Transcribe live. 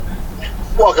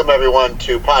Welcome, everyone,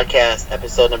 to podcast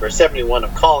episode number 71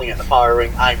 of Calling in the Power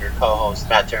Ring. I'm your co-host,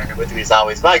 Matt Turner. With me, as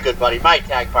always, my good buddy, my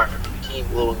tag partner from Team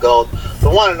Blue and Gold, the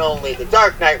one and only, the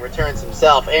Dark Knight Returns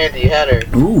himself, Andy Header.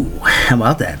 Ooh, how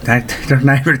about that? Dark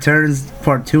Knight Returns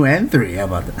Part 2 and 3. How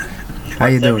about that? How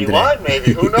you doing today?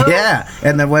 Maybe, who knows? Yeah,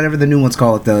 and then whatever the new ones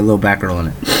call it, the little back girl in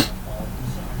it.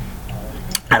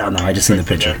 I don't know. I just seen the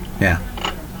picture. Yeah.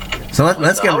 So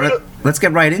let's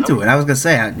get right into it. I was gonna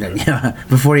say,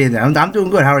 before you, I'm doing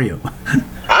good. How are you?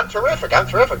 I'm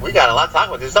terrific. We got a lot to talk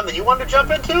about. Is there something you wanted to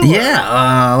jump into?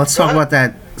 Yeah. Let's talk about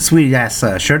that sweet ass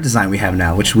shirt design we have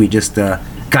now, which we just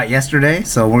got yesterday.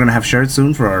 So we're gonna have shirts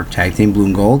soon for our tag team Blue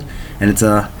and Gold, and it's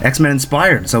X-Men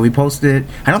inspired. So we posted.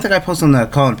 I don't think I posted on the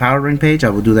Call in Power Ring page.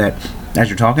 I will do that as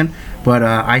you're talking. But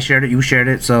I shared it. You shared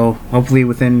it. So hopefully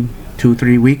within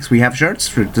 2-3 weeks we have shirts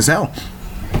to sell.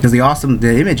 Because the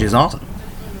image is awesome.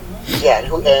 Yeah,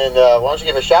 and why don't you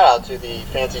give a shout out to the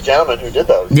fancy gentleman who did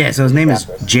those? Yeah, so his name is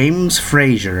James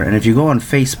Frazier, and if you go on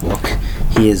Facebook,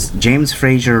 he is James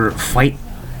Frazier Fight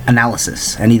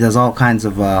Analysis, and he does all kinds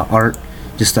of art.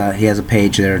 Just he has a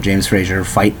page there, James Frazier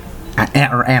Fight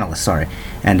or Analyst, sorry,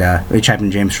 and we type in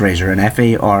James Frazier and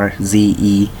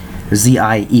FARZIER,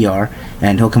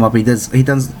 and he'll come up. He does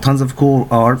tons of cool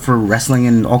art for wrestling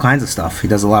and all kinds of stuff. He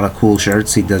does a lot of cool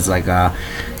shirts. He does like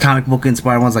comic book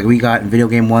inspired ones, like we got, and video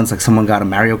game ones. Like someone got a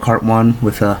Mario Kart one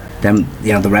with them,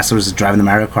 the wrestlers driving the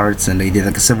Mario Karts, and they did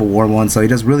like a Civil War one. So he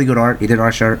does really good art. He did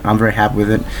our shirt. I'm very happy with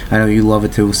it. I know you love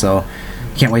it too. So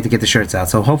can't wait to get the shirts out.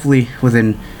 So hopefully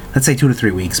within, let's say 2 to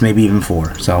 3 weeks, maybe even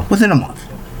 4. So within a month.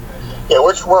 Yeah,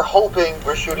 which we're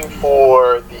shooting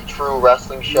for the True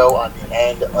Wrestling show on the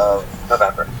end of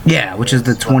November. Yeah, which is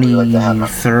the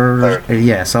 23rd.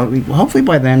 Yeah, so hopefully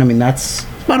by then, that's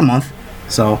about a month.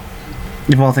 So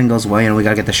if all thing goes well, we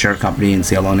gotta get the shirt company and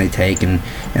see how long they take and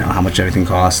how much everything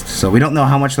costs. So we don't know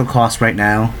how much they'll cost right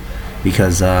now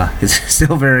because it's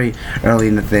still very early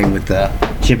in the thing with the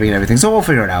shipping and everything. So we'll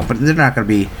figure it out. But they're not gonna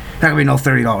be no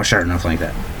 $30 shirt or nothing like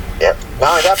that. Yep. Not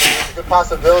only that, but there's a good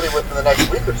possibility within the next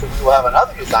week or two we will have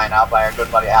another design out by our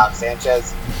good buddy Alex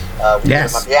Sanchez.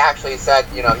 Yes. He actually said,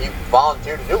 he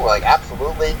volunteered to do it. We're like,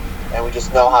 absolutely. And we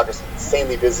just know how just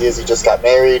insanely busy he is. He just got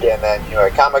married and then New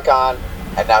York Comic Con,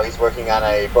 and now he's working on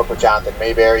a book with Jonathan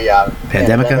Mayberry.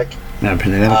 Pandemic.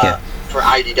 For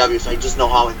IDW. So I just know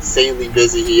how insanely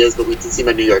busy he is. But we did see him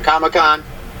at New York Comic Con.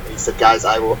 He said, guys,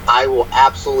 I will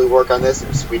absolutely work on this.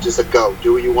 And we just said, go.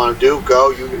 Do what you want to do.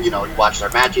 Go. He watched our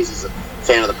matches. He's a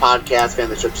fan of the podcast, fan of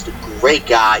the show. Just a great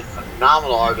guy,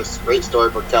 phenomenal artist, great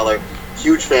storybook teller,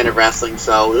 huge fan of wrestling.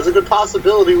 So there's a good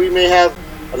possibility we may have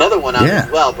another one out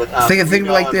as well. But think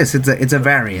like this. It's a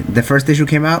variant. The first issue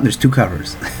came out, and there's 2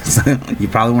 covers. So you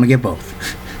probably want to get both.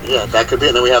 Yeah, that could be.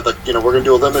 And then we have we're going to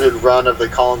do a limited run of the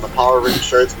Call in the Power Ring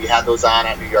shirts. We had those on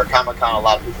at New York Comic Con. A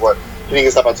lot of people were hitting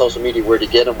us up on social media where to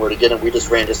get them. We just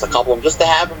ran just a couple of them just to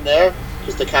have them there,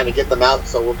 just to kind of get them out.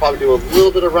 So we'll probably do a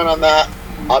little bit of run on that.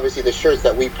 Obviously, the shirts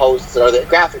that we posted, or the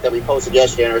graphic that we posted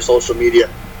yesterday on our social media.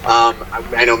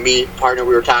 I know partner,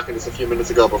 we were talking just a few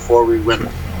minutes ago before we went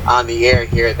on the air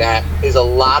here, that is a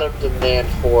lot of demand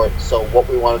for it. So what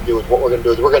we want to do is we're going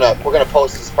to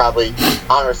post this probably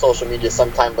on our social media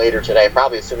sometime later today,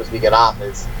 probably as soon as we get off.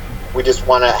 Is we just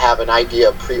want to have an idea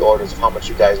of pre-orders of how much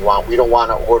you guys want. We don't want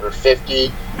to order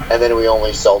 50 and then we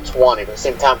only sell 20. But at the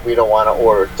same time, we don't want to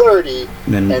order 30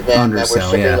 and then we're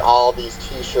shipping all these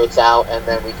T-shirts out, and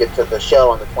then we get to the show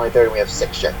on the 23rd and we have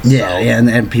 6 shirts. Yeah,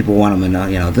 and people want them,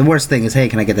 and the worst thing is, hey,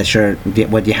 can I get the shirt?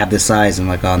 What, do you have this size? I'm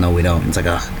like, oh no, we don't. It's like,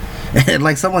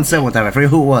 like someone said one time, I forget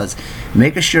who it was,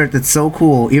 make a shirt that's so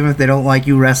cool, even if they don't like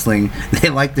you wrestling, they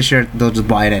like the shirt, they'll just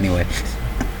buy it anyway.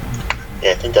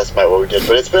 Yeah, I think that's about what we did.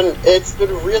 But it's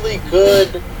been really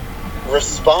good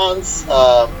response.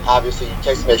 Obviously, you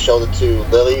texted me, I showed it to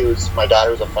Lily, who's my daughter,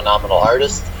 who's a phenomenal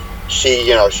artist.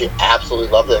 She absolutely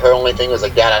loved it. Her only thing was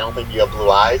like, Dad, I don't think you have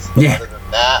blue eyes. But other than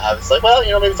that, I was like, well,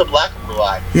 maybe it's a black and blue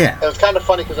eye. Yeah. And it was kind of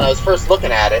funny because when I was first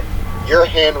looking at it, your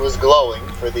hand was glowing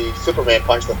for the Superman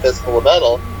punch, the fistful of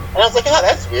metal. And I was like,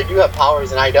 that's weird. You have powers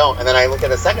and I don't. And then I look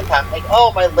at it a second time, like,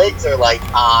 oh, my legs are like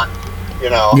on.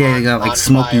 Yeah, you got like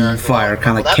smoky fire,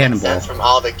 kind of like Cannonball. That makes sense from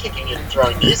all the kicking and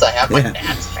throwing knees I have.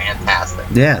 That's fantastic.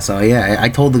 Yeah, so I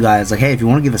told the guys, like, hey, if you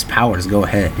want to give us powers, go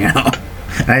ahead,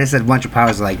 And I just said a bunch of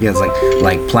powers, like, it's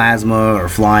like plasma or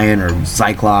flying or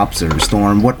Cyclops or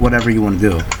Storm, whatever you want to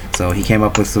do. So he came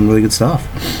up with some really good stuff.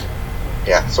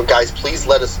 Yeah, so guys, please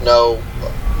let us know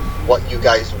what you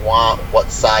guys want,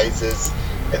 what sizes,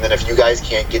 and then if you guys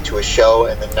can't get to a show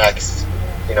in the next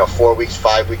 4 weeks,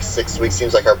 5 weeks, 6 weeks.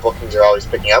 Seems like our bookings are always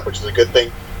picking up, which is a good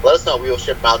thing. Let us know. We will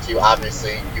ship them out to you.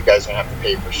 Obviously, you guys don't have to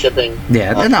pay for shipping.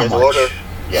 Yeah, they're not much.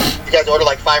 Yeah. If you guys order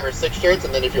like 5 or 6 shirts,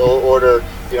 and then if you order,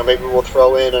 maybe we'll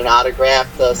throw in an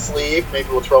autographed sleeve, maybe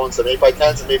we'll throw in some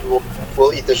 8x10s, and maybe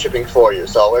we'll eat the shipping for you.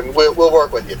 So, and we'll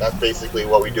work with you. That's basically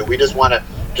what we do. We just want to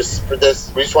we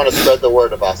just want to spread the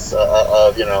word of us,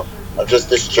 of just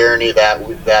this journey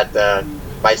that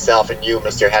myself and you,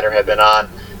 Mr. Header, have been on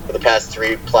for the past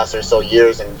 3+ or so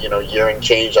years, and year and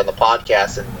change on the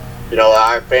podcast, and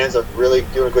our fans are really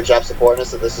doing a good job supporting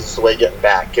us, and this is the way giving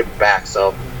back.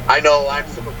 So I know I'm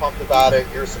super pumped about it.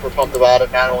 You're super pumped about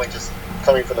it. Not only just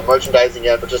coming from the merchandising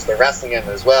end, but just the wrestling end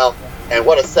as well. And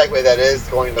what a segue that is,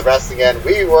 going to the wrestling end.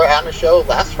 We were on the show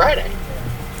last Friday.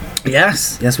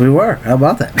 Yes, we were. How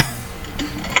about that?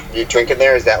 You drinking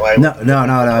there? Is that why? No.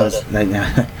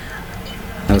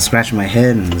 I was scratching my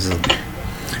head, and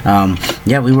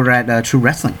we were at True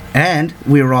Wrestling, and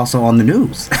we were also on the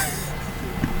news.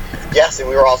 Yes, and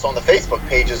we were also on the Facebook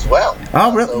page as well.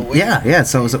 Oh, really?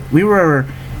 So So we were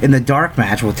in the dark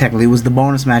match. Well, technically, it was the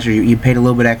bonus match. You paid a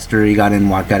little bit extra. You got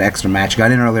an extra match. You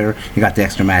got in earlier. You got the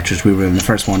extra match, which we were in the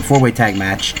first one, 4-way tag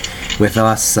match with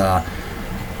us,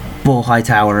 Bull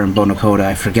Hightower and Bo Nakota.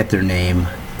 I forget their name.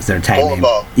 Is their tag name?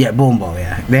 Bo. Yeah, Bull and Bo.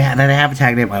 Yeah, they have a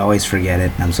tag name. I always forget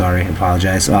it. I'm sorry. I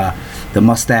apologize. The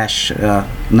Mustache,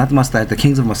 not the Mustache, the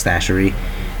Kings of Mustachery.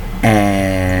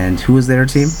 And who was their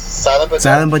team? Silent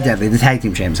but Deadly, the tag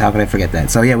team champs. How could I forget that?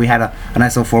 So yeah, we had a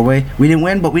nice little 4-way. We didn't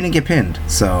win, but we didn't get pinned.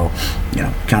 So,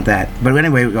 count that. But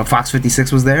anyway, Fox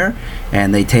 56 was there,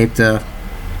 and they taped the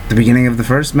beginning of the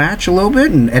first match a little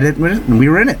bit and edited it, and we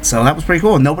were in it. So that was pretty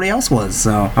cool. And nobody else was.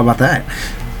 So how about that?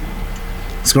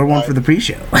 Score one for the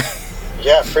pre-show.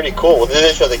 Yeah, pretty cool. Well, they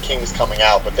didn't show the Kings coming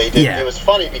out, but they did. Yeah. It was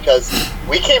funny because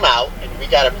we came out and we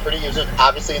got it was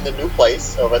obviously in the new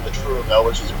place over at the True Mill,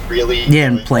 which is really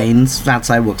in Plains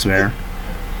outside Wilkes-Barre.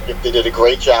 They did a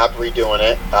great job redoing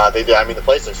it. They did. I mean, the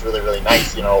place looks really, really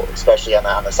nice. Especially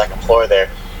on the second floor there.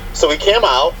 So we came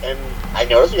out and I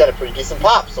noticed we got a pretty decent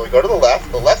pop. So we go to the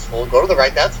left. The left's full. Go to the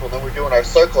right. That's full. Then we're doing our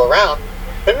circle around.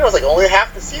 Then it was like only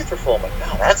half the seats were full. I'm like,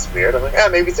 no, that's weird. I'm like,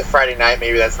 maybe it's a Friday night.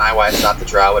 Maybe that's not why it's not the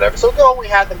draw, whatever. So we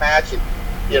had the match, and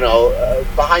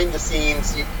behind the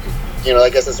scenes, I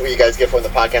guess that's what you guys get from the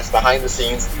podcast. Behind the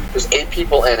scenes, there's 8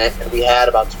 people in it, and we had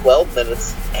about 12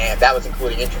 minutes, and that was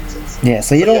including entrances. Yeah,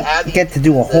 so you don't get to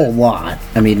do a whole lot.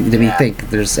 I mean,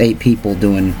 think there's 8 people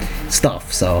doing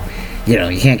stuff, so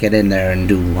you can't get in there and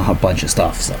do a bunch of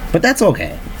stuff. So, but that's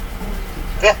okay.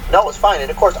 Yeah, no, it's fine.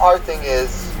 And of course, our thing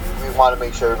is, we want to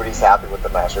make sure everybody's happy with the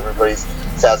match. Everybody's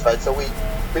satisfied. So we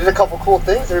did a couple cool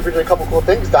things. Everybody did a couple cool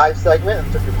things. Dive segment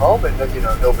and took him home, and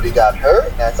nobody got hurt.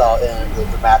 And that's all. And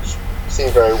the match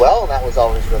seemed very well, and that was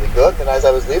always really good. And as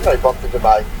I was leaving, I bumped into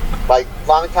my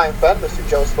longtime friend, Mr.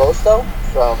 Joe Sposto,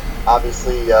 from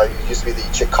obviously he used to be the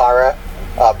Chikara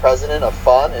president of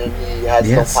Fun, and he has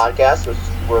his own podcast, which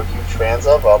we're huge fans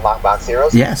of, Long Box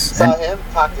Heroes. Yes. Saw him,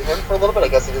 talked to him for a little bit. I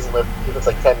guess he lives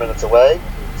like 10 minutes away.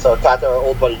 So talked to our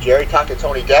old buddy Jerry, talked to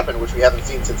Tony Deppen, which we haven't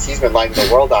seen since he's been lighting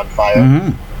the world on fire.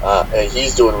 Mm-hmm. And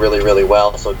he's doing really, really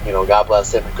well. So, God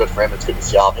bless him and good for him. It's good to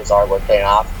see all of his hard work paying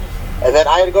off. And then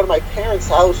I had to go to my parents'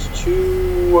 house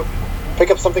to pick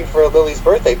up something for Lily's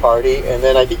birthday party. And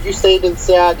then I think you stayed and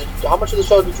how much of the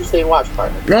show did you stay and watch,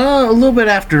 partner? A little bit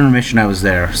after intermission I was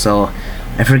there. So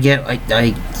I forget.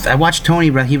 I watched Tony.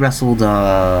 He wrestled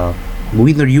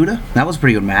Wheeler Yuta. That was a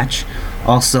pretty good match.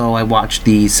 Also, I watched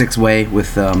the 6-way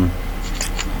with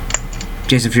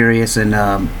Jason Furious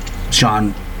and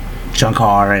Sean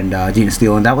Carr and Dina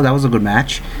Steele, and that was a good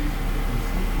match.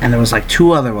 And there was like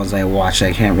 2 other ones I watched.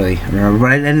 I can't really remember,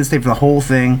 but I didn't stay for the whole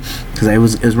thing because it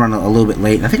was running a little bit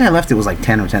late. I think I left. It was like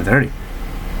 10 or 10:30,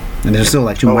 and there's still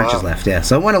like 2 matches left. Yeah,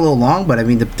 so it went a little long, but I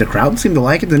mean the crowd seemed to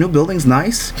like it. The new building's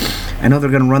nice. I know they're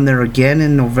gonna run there again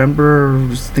in November.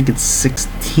 I think it's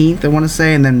 16th. I want to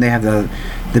say, and then they have the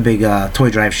big toy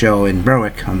drive show in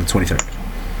Berwick on the 23rd.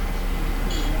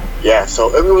 Yeah,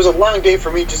 so it was a long day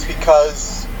for me just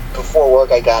because before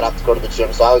work I got up to go to the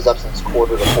gym, so I was up since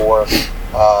 3:45.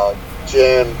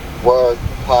 Gym, work,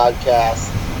 podcast,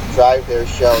 drive their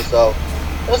show. So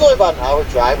it was only about an hour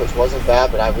drive, which wasn't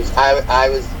bad, but I was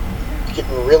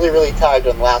getting really, really tired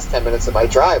in the last 10 minutes of my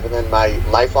drive, and then my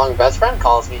lifelong best friend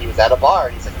calls me. He was at a bar,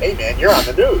 and he's like, "Hey man, you're on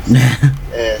the news."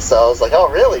 And so I was like, "Oh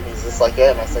really?" And he's just like,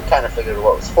 "Yeah." And I said, kind of figured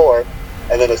what it was for.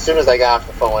 And then as soon as I got off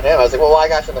the phone with him, I was like, "Well, I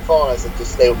got you on the phone." I said,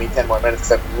 "Just stay with me 10 more minutes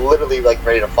because I'm literally like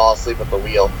ready to fall asleep at the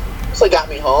wheel." So he got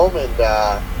me home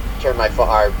and turned my phone,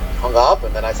 hung up,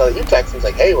 and then I saw that you texted me. He was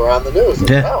like, "Hey, we're on the news."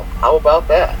 Yeah. Like, oh, how about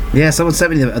that? Yeah, someone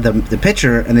sent me the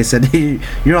picture, and they said, "Hey,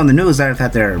 you're on the news." I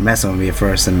thought they were messing with me at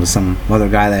first, and it was some other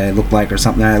guy that I looked like or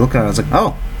something. And I looked at it, I was like,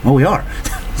 oh, we are.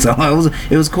 So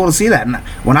it was cool to see that. And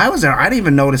when I was there, I didn't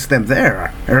even notice them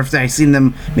there. Or if I seen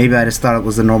them, maybe I just thought it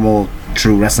was the normal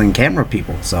true wrestling camera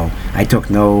people. So I took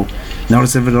no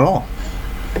notice of it at all.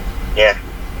 Yeah.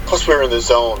 Plus we were in the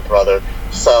zone, brother.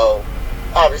 So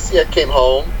obviously I came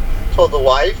home, told the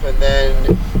wife, and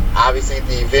then obviously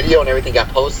the video and everything got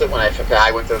posted when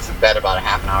I went to bed about a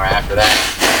half an hour after that.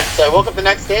 So I woke up the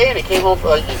next day and I came home,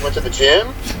 went to the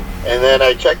gym, and then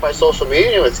I checked my social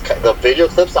media. It was the video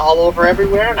clips all over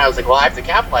everywhere, and I was like, well, I have to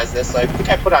capitalize this. So I think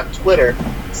I put on Twitter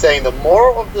saying the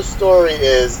moral of the story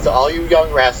is to all you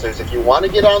young wrestlers, if you want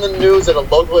to get on the news at a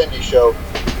local indie show,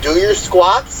 do your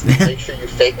squats, make sure you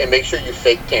fake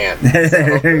tan.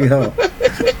 There you go.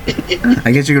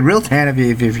 I guess you could real tan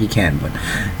if you can, but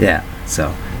yeah.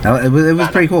 So it was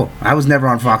pretty cool. I was never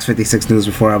on Fox 56 News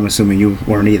before. I'm assuming you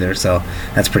weren't either. So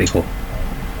that's pretty cool.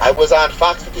 I was on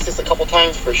Fox 56 a couple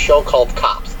times for a show called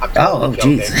Cops. I'm totally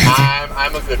joking.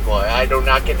 I'm a good boy. I do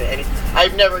not get into any.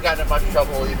 I've never gotten in much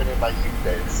trouble even in my youth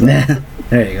days. So.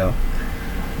 There you go.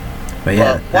 But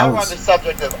yeah, while we're on the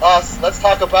subject of us, let's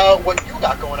talk about what you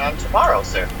got going on tomorrow,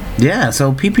 sir. Yeah,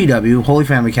 so PPW, Holy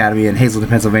Family Academy in Hazleton,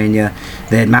 Pennsylvania.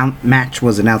 The match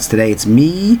was announced today. It's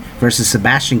me versus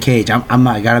Sebastian Cage. I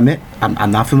gotta admit, I'm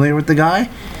not familiar with the guy.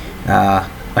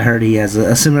 I heard he has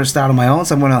a similar style to my own,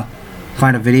 so I'm gonna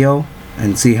find a video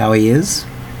and see how he is,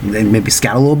 and maybe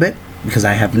scout a little bit, because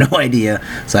I have no idea,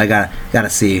 so I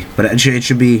gotta see. But it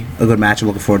should be a good match. I'm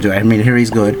looking forward to it. I mean, here he's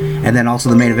good, and then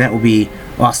also the main event will be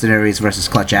Austin Aries versus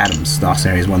Clutch Adams.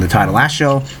 Austin Aries won the title last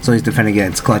show, so he's defending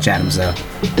against Clutch Adams.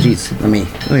 Jeez, let me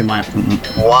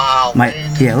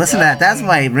yeah, listen to that. That's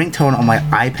my ringtone on my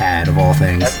iPad of all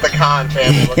things. That's the Khan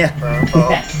family looking for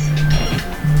folks.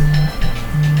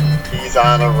 He's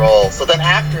on a roll. So then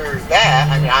after that,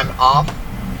 I mean, I'm off.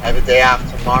 I have a day off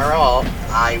tomorrow.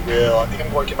 I think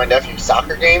I'm going to my nephew's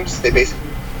soccer games. They basically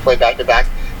play back to back.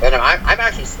 And I'm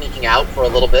actually sneaking out for a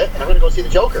little bit, and I'm going to go see the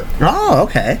Joker. Oh,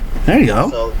 okay. There you go.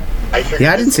 So I figured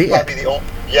I didn't see it.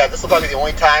 This will probably be the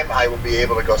only time I will be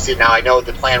able to go see it. Now, I know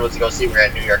the plan was to go see it. We're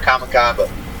at New York Comic Con, but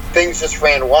things just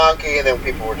ran wonky, and then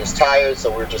people were just tired,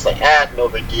 so we're just like, no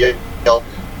big deal.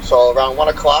 So around 1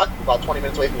 o'clock, about 20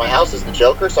 minutes away from my house, is the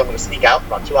Joker, so I'm going to sneak out for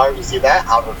about 2 hours to see that.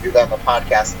 I'll review that on the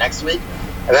podcast next week.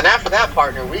 And then after that,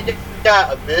 partner, we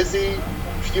got a busy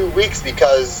few weeks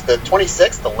because the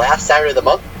 26th, the last Saturday of the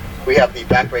month, we have the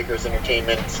Backbreakers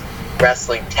Entertainment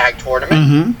Wrestling Tag Tournament.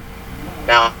 Mm-hmm.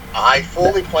 Now, I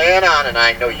fully plan on, and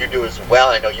I know you do as well,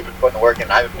 I know you've been putting the work in,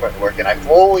 I've been putting the work in, I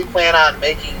fully plan on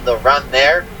making the run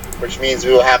there, which means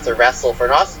we will have to wrestle.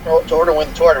 For us to win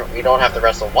the tournament, we don't have to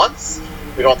wrestle once,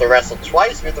 we don't have to wrestle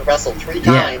twice, we have to wrestle 3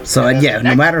 times. Yeah, so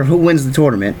no matter who wins the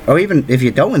tournament, or even if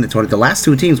you don't win the tournament, the last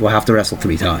 2 teams will have to wrestle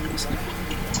 3 times.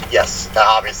 Yes,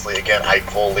 obviously, again, I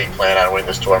fully plan on winning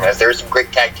this tournament. There are some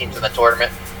great tag teams in the tournament,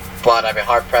 but I've been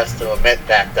hard-pressed to admit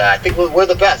that I think we're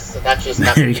the best, and that's just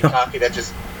not me talking, that's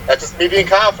just me being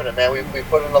confident, man. We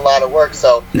put in a lot of work,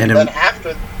 so then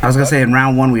after... I was going to say, in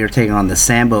round 1, we were taking on the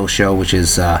Sambo show, which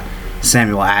is...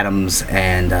 Samuel Adams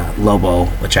and Lobo,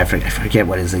 which I forget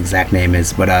what his exact name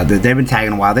is, but they've been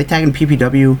tagging a while. They tag in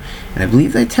PPW, and I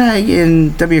believe they tag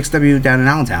in WXW down in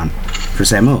Allentown for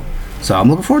Samu. So I'm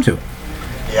looking forward to it.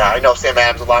 Yeah, I know Sam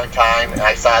Adams a long time, and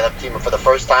I saw them teaming for the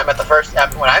first time when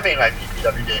I made my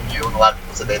PPW debut, and a lot of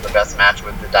people said they had the best match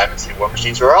with the Diamond City War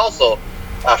Machines, who are also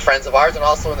friends of ours and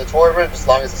also in the tournament, as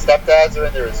long as the Stepdads are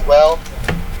in there as well.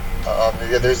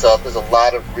 There's a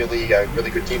lot of really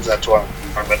good teams in that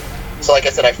tournament. So like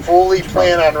I said, I fully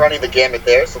plan on running the gamut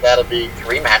there, so that'll be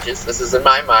 3 matches. This is in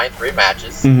my mind, 3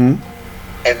 matches. Mm-hmm.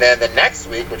 And then the next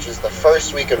week, which is the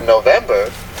first week of November,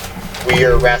 we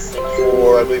are wrestling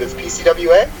for, I believe it's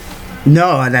PCWA?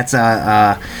 No, that's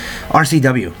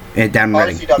RCW down in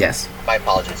Reading. Yes. My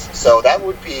apologies. So that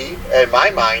would be, in my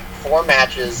mind, 4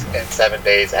 matches in 7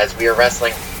 days, as we are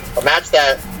wrestling a match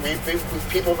that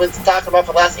people have been talking about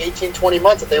for the last 18, 20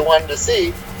 months that they wanted to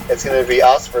see. It's going to be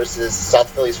us versus South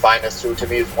Philly's Finest, who to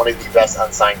me is one of the best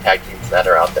unsigned tag teams that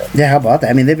are out there. Yeah, how about that?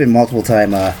 I mean, they've been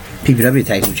multiple-time PPW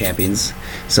tag team champions,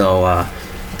 so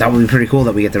that would be pretty cool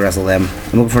that we get to wrestle them.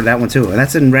 I'm looking for that one too. And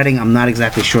that's in Reading. I'm not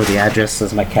exactly sure the address,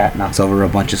 as my cat knocks over a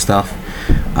bunch of stuff.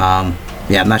 I'm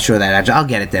not sure that address. I'll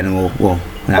get it then, and we'll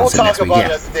announce it next week.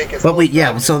 It as the day gets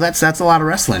closer. So that's a lot of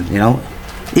wrestling, you know.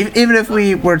 Even if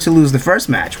we were to lose the first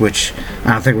match, which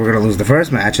I don't think we're going to lose the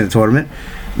first match in the tournament,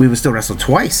 we would still wrestle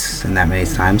twice in that many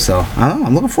times. So I don't know,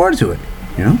 I'm looking forward to it.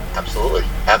 You know.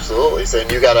 Absolutely. So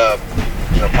you got a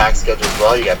packed schedule as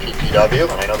well. You got PPW,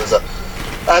 and I know there's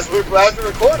as we're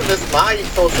recording this, my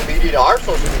social media, our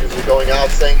social medias are going out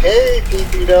saying, "Hey,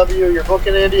 PPW, you're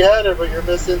booking Andy Header, but you're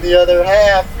missing the other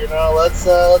half. You know, let's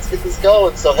get this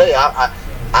going." So hey,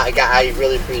 I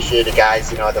really appreciate it,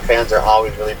 guys. You know, the fans are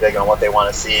always really big on what they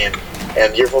want to see, and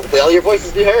all your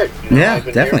voices be heard. You know, Yeah, I've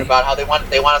been definitely. hearing about how they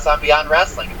want us on Beyond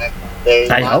Wrestling, and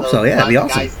I hope so. Yeah, that'd be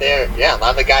awesome. Guys there, a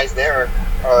lot of the guys there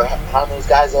are on those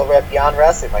guys over at Beyond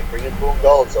Wrestling, like bringing Boom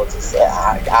Gold. So it's just,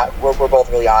 we're both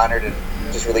really honored, and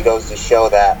it just really goes to show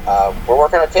that we're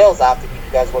working our tails off to give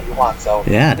you guys what you want. So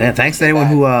Yeah, thanks to anyone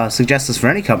who suggests us for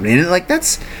any company. And like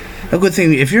that's a good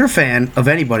thing. If you're a fan of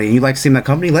anybody and you like seeing that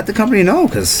company, let the company know,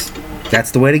 because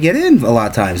that's the way to get in. A lot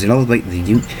of times, you know, like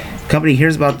the company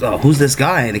hears about who's this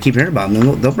guy, and they keep hearing about him,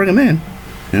 and they'll bring him in.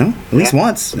 You know, at least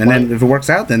once, and then if it works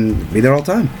out, then be there all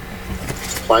the time.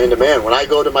 Supply and demand. When I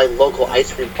go to my local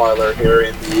ice cream parlor here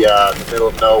in the middle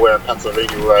of nowhere in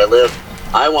Pennsylvania, where I live,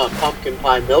 I want pumpkin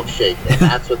pie milkshake, and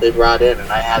that's what they brought in.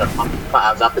 And I had a pumpkin pie.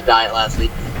 I was off the diet last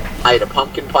week. I had a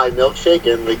pumpkin pie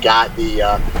milkshake, and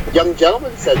the young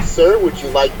gentleman said, "Sir, would you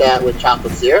like that with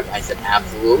chocolate syrup?" I said,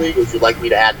 "Absolutely." Would you like me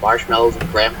to add marshmallows and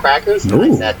graham crackers? And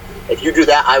I said, "If you do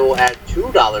that, I will add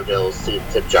 $2 bills to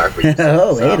tip jar for you."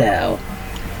 Oh, hey now.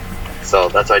 So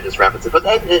that's why I just reference it. But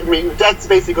that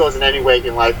basically goes in any way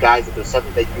in life, guys. If there's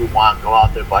something that you want, go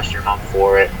out there, bust your hump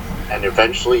for it, and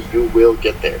eventually you will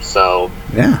get there. So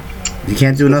yeah, you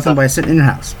can't do nothing by sitting in your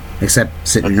house, except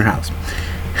sitting in your house.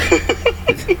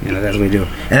 You know, that's what we do.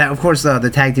 And of course, the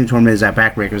tag team tournament is at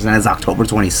Backbreakers, and it's October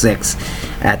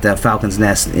 26th at the Falcon's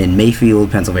Nest in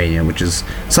Mayfield, Pennsylvania, which is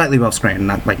slightly above Scranton,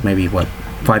 not like maybe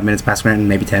 5 minutes past Scranton,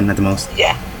 maybe 10 at the most.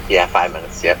 Yeah, 5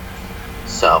 minutes. Yep.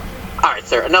 So. All right,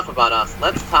 sir. Enough about us.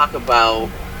 Let's talk about.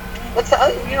 Let's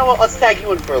tag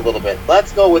you in for a little bit.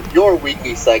 Let's go with your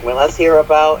weekly segment. Let's hear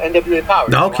about NWA Power.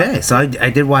 Okay, so I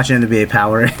did watch NWA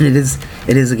Power, and it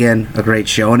is again a great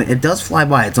show, and it does fly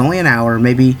by. It's only an hour,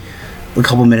 maybe a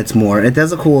couple minutes more. It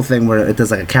does a cool thing where it does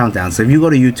like a countdown. So if you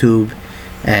go to YouTube,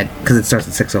 because it starts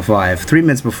at 6:05, 3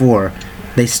 minutes before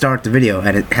they start the video,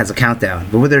 and it has a countdown.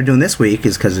 But what they're doing this week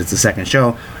is, because it's the second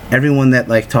show, everyone that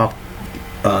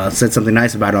said something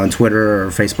nice about it on Twitter or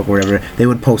Facebook or whatever, they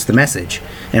would post the message.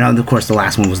 And of course, the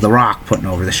last one was The Rock putting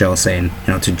over the show, saying,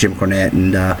 to Jim Cornette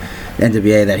and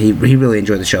NWA that he really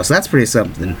enjoyed the show. So that's pretty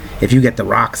something. If you get The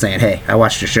Rock saying, "Hey, I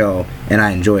watched your show and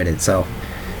I enjoyed it," so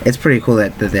it's pretty cool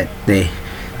that they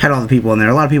had all the people in there.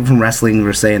 A lot of people from wrestling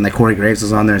were saying that Corey Graves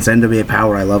was on there. It's NWA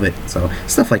Power, I love it. So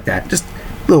stuff like that, just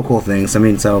little cool things. I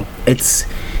mean, so it's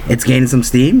gaining some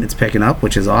steam. It's picking up,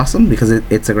 which is awesome because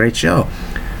it's a great show.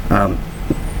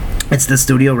 It's the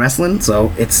studio wrestling,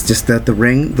 so it's just the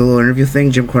ring, the little interview thing.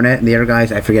 Jim Cornette and the other guy,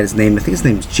 I forget his name. I think his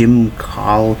name's Tim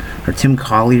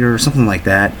Collier or something like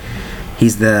that.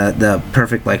 He's the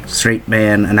perfect straight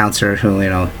man announcer who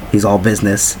he's all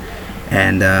business,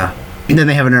 and then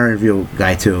they have an interview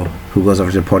guy too who goes over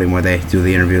to the podium where they do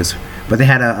the interviews. But they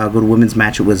had a good women's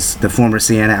match. It was the former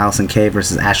Sienna Allison Kay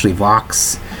versus Ashley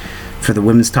Vox for the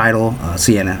women's title.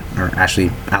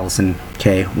 Allison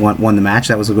Kay won the match.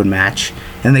 That was a good match.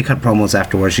 And they cut promos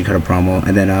afterwards. She cut a promo.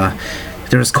 And then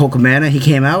there was Cole Cabana. He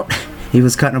came out. He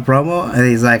was cutting a promo. And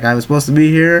he's like, "I was supposed to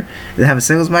be here to have a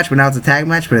singles match, but now it's a tag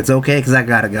match. But it's okay because I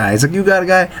got a guy." He's like, "You got a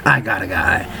guy? I got a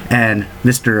guy." And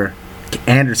Mr.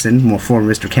 Anderson,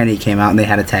 former Mr. Kenny, came out and they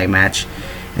had a tag match.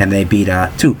 And they beat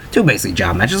two basically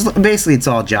job matches. Basically, it's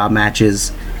all job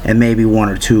matches. And maybe one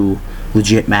or two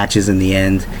legit matches in the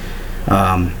end.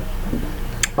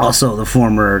 Also, the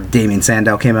former Damien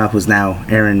Sandow came out, who's now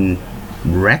Aaron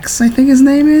Rex, I think his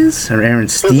name is, or Aaron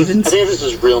Stevens. I think this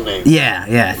is his real name. Yeah,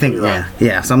 I think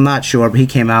yeah. So I'm not sure, but he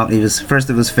came out. He was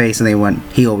first of his face, and they went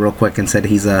heel real quick and said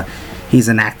he's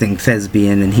an acting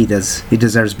thespian, and he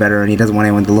deserves better, and he doesn't want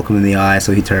anyone to look him in the eye,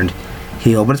 so he turned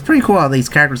heel. But it's pretty cool how these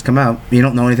characters come out. You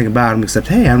don't know anything about him except,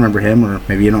 hey, I remember him, or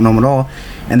maybe you don't know him at all,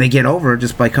 and they get over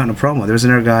just by cutting a promo. There's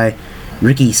another guy,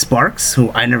 Ricky Sparks, who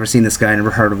I never seen this guy,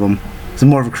 never heard of him. He's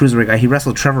more of a cruiserweight guy. He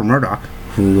wrestled Trevor Murdoch,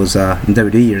 who was in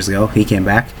WWE years ago. He came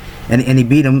back, and he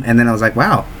beat him, and then I was like,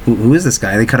 wow, who is this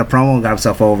guy? They cut a promo and got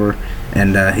himself over,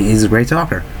 and he's a great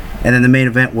talker. And then the main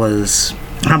event was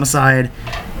Homicide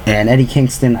and Eddie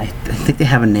Kingston. I think they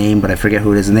have a name, but I forget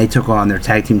who it is, and they took on their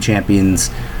tag team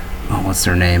champions. Oh, what's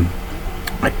their name?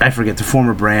 I forget. The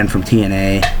former brand from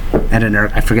TNA, and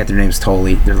I forget their names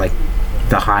totally. They're like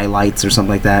the Highlights or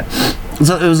something like that.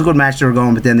 So it was a good match they were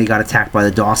going, but then they got attacked by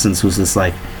the Dawsons, who's this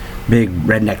big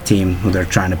redneck team who they're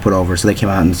trying to put over. So they came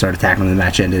out and started attacking them. The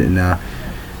match ended in a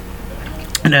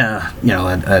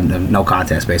no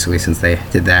contest basically, since they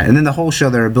did that. And then the whole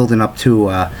show they were building up to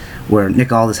where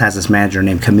Nick Aldis has this manager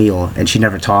named Camille, and she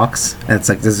never talks. And it's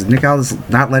like, this Nick Aldis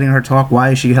not letting her talk. Why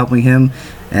is she helping him?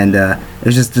 And it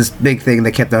was just this big thing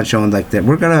they kept on showing, that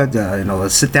we're gonna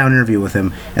let's sit down and interview with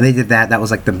him. And they did that. That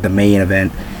was the main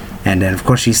event. And then of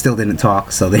course she still didn't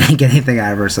talk, so they didn't get anything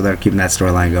out of her. So they're keeping that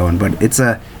storyline going. But it's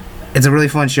a really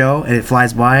fun show, and it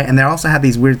flies by. And they also have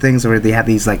these weird things where they have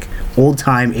these like old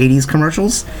time '80s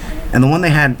commercials. And the one they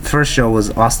had first show was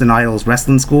Austin Idol's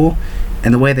wrestling school.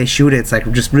 And the way they shoot it's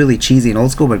like just really cheesy and old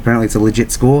school, but apparently it's a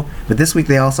legit school. But this week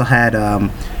they also had,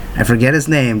 I forget his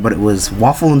name, but it was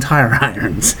Waffle and Tire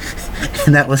Irons.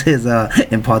 And that was his,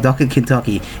 in Pawtucket,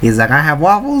 Kentucky. He's like, I have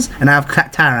waffles and I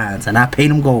have tire irons and I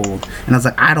paint them gold. And I was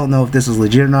like, I don't know if this is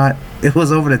legit or not. It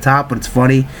was over the top, but it's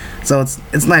funny. So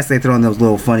it's nice they throw in those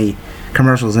little funny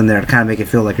commercials in there to kind of make it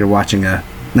feel like you're watching a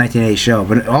 1980s show.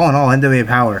 But all in all, NWA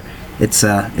Power, it's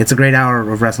a great hour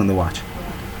of wrestling to watch.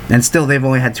 And still, they've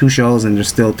only had 2 shows, and there's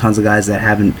still tons of guys that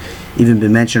haven't even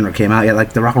been mentioned or came out yet.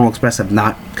 Like the Rock and Roll Express have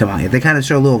not come out yet. They kind of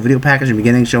show a little video package in the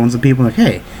beginning, showing some people like,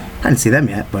 hey, I didn't see them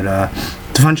yet, but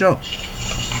it's a fun show.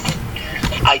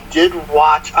 I did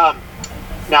watch.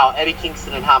 Now Eddie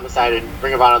Kingston and Homicide and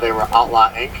Ring of Honor, they were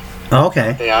Outlaw Inc. Oh,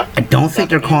 okay. They are. I don't think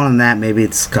they're calling them that. Maybe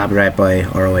it's copyright by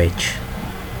ROH.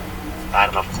 I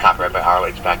don't know if it's copyright by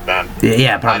ROH back then.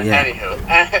 Yeah, probably. Yeah.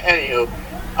 Anywho,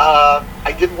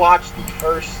 I did watch the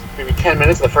first maybe 10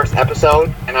 minutes of the first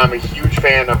episode, and I'm a huge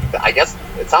fan of. I guess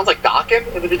it sounds like Dawkins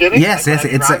in the beginning. Yes, like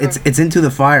it's Into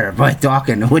the Fire by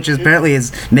Dawkins, which is apparently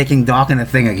is making Dawkins a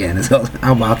thing again. So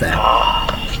how about that?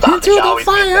 Into the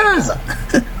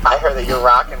Fire. I heard that you're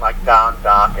rocking like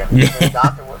Dawkins.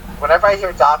 Yeah. Whenever I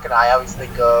hear Dawkins, I always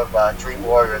think of Dream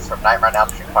Warriors from Nightmare on Elm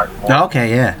Street Part 4. Okay,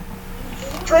 yeah.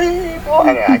 Dream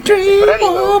Warriors. Dream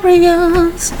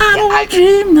Warriors. I don't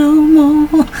dream no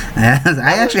more.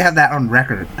 I actually have that on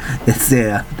record. It's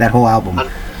that whole album. On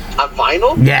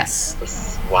vinyl?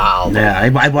 Yes. Wow. Yeah,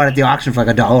 I bought it at the auction for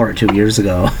like $1 or 2 years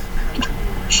ago.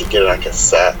 You should get it on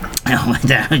cassette.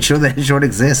 I'm sure they sure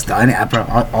exist.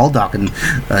 All Dawkins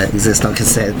exist on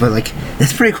cassette, but like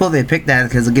it's pretty cool they picked that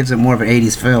because it gives it more of an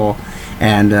 '80s feel.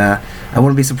 And I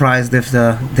wouldn't be surprised if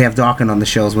they have Dawkins on the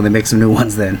shows when they make some new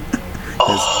ones. Then.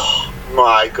 Oh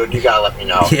my god! You gotta let me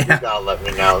know. Yeah. You gotta let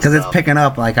me know. Because it's picking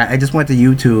up. Like I just went to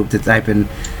YouTube to type in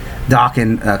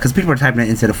Dawkins because people are typing it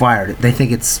Into the Fire. They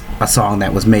think it's a song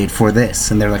that was made for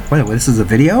this, and they're like, "Wait, this is a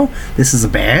video? This is a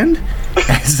band?"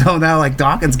 And so now, like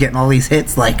Dawkins getting all these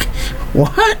hits. Like,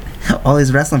 what? All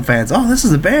these wrestling fans. Oh, this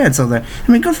is a band. So they're.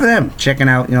 I mean, good for them checking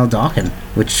out, Dawkins,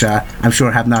 which I'm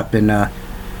sure have not been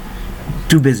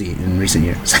too busy in recent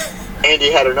years.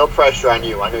 Andy Header, no pressure on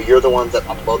you. I know you're the ones that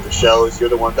upload the shows. You're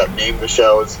the ones that name the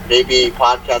shows. Maybe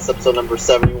podcast episode number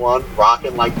 71,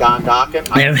 Rockin' Like Don Dawkins.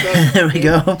 There we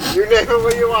go. You're naming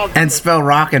what you want. And spell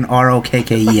Rockin'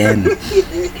 ROKKEN.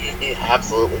 Yeah,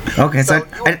 absolutely. Okay, so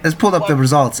I just pulled up the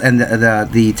results, and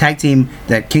the tag team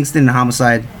that Kingston and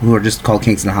Homicide, who are just called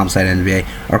Kingston and Homicide NWA,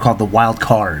 are called the Wild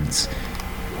Cards.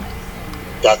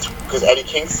 That's because Eddie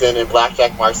Kingston and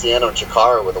Blackjack Marciano and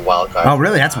Chikara were the wild cards. Oh,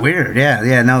 really? That's weird.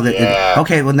 Yeah. No.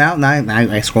 Okay. Well, now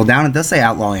I scroll down. It does say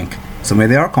Outlaw Inc. So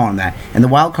maybe they are calling that. And the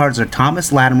wild cards are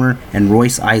Thomas Latimer and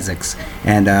Royce Isaacs.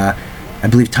 And I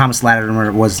believe Thomas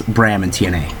Latimer was Bram in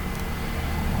TNA.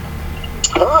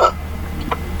 Huh.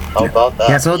 How about that?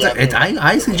 Yeah. So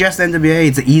I suggest NWA.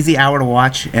 It's an easy hour to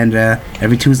watch, and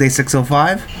every Tuesday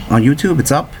 6:05 on YouTube.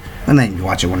 It's up, and then you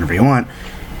watch it whenever you want.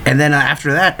 And then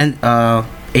after that, and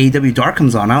AEW Dark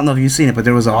comes on. I don't know if you've seen it, but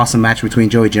there was an awesome match between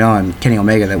Joey Janela and Kenny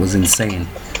Omega that was insane.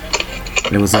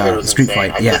 It was a street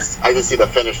insane. fight. I just see the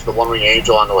finish, the one-ring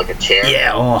angel onto like a chair.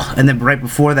 Yeah. Oh, and then right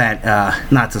before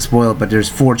that, not to spoil it, but there's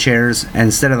 4 chairs, and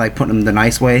instead of like putting them the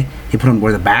nice way, he put them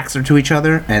where the backs are to each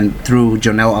other, and threw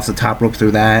Janela off the top rope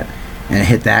through that, and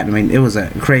hit that. I mean, it was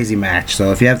a crazy match.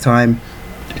 So if you have time,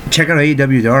 check out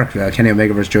AEW Dark, Kenny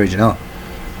Omega versus Joey Janela.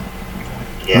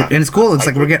 Yeah. And it's cool. It's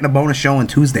like we're getting a bonus show on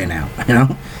Tuesday now,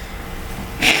 Now,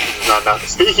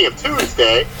 speaking of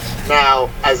Tuesday, now,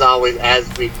 as always, as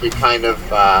we kind of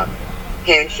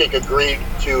handshake agreed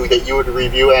to that you would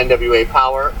review NWA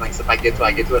Power. Like, so if I get to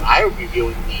it, I will be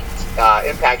reviewing the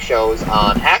Impact shows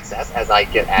on Access, as I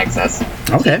get Access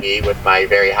TV with my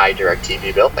very high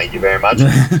DirecTV bill. Thank you very much.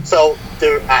 So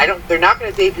they're not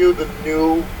going to debut the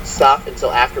new stuff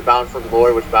until after Bound for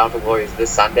Glory, which Bound for Glory is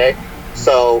this Sunday.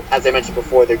 So, as I mentioned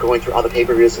before, they're going through all the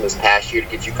pay-per-views from this past year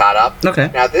to get you caught up. Okay.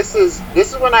 Now, this is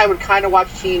when I would kind of watch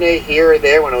TNA here or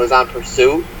there when it was on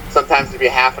Pursuit. Sometimes it'd be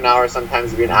a half an hour, sometimes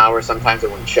it'd be an hour, sometimes it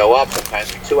wouldn't show up, sometimes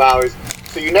it'd be 2 hours.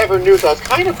 So you never knew. So I was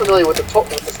kind of familiar with the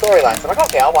storyline. So I'm like,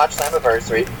 okay, I'll watch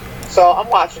Slammiversary. So I'm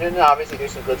watching it, and obviously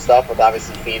there's some good stuff with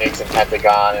obviously Phoenix and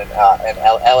Pentagon and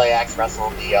LAX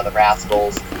wrestled the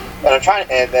Rascals. And I'm trying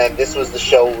to, and then this was the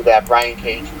show that Brian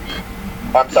Cage,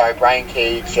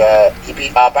 he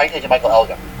beat Brian Cage and Michael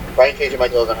Elgin. Brian Cage and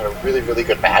Michael Elgin had a really, really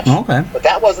good match. Okay. But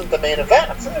that wasn't the main event.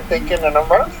 I'm sitting there thinking, and I'm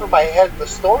running through my head the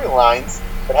storylines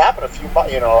that happened a few,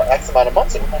 X amount of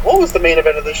months ago. What was the main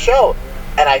event of the show?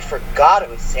 And I forgot it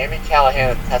was Sami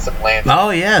Callihan and Tessa Blanchard.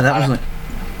 Oh yeah, that was like.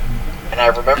 And I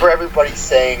remember everybody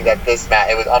saying that this match,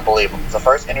 it was unbelievable. It was the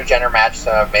first intergender match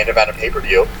main event of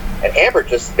pay-per-view, and Amber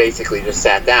just basically just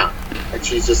sat down. And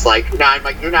she's just like, no, I'm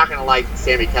like, you're not going to like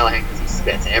Sami Callihan because he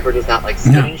spits. Amber does not like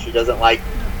spitting. No. She doesn't like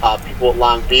people with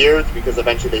long beards because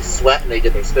eventually they sweat and they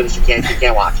get their spit. She can't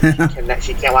watch.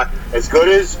 She can't watch. As good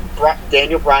as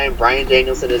Brian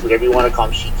Danielson is, whatever you want to call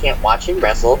him, she can't watch him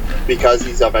wrestle because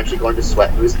he's eventually going to sweat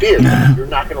into his beard. You're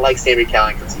not going to like Sami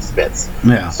Callihan because he spits.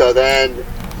 Yeah. So then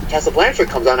Tessa Blanchard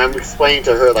comes on, and I'm explaining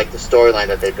to her like the storyline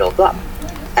that they built up.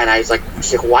 And I was like,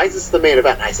 she's like, why is this the main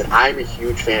event? And I said, I'm a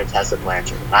huge fan of Tessa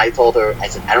Blanchard. And I told her, I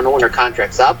said, I don't know when her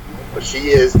contract's up, but she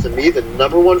is, to me, the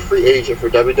 #1 free agent for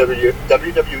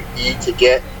WWE to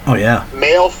get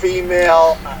male,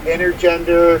 female,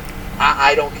 intergender.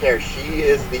 I don't care. She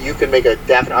is you can make a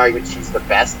definite argument she's the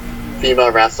best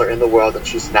female wrestler in the world, and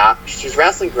she's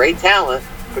wrestling great talent,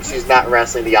 but she's not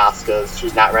wrestling the Asukas,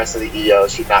 she's not wrestling the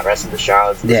Ios, she's not wrestling the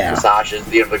Charlottes, the Sashas,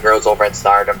 the girls over at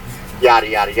Stardom, yada,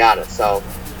 yada, yada. So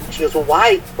she goes, well,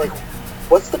 why, like,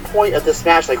 what's the point of this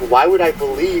match? Like, why would I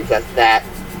believe that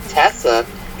Tessa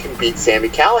can beat Sami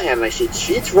Callihan? And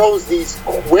she throws these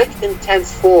quick,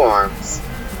 intense forearms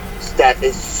that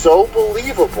is so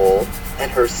believable, and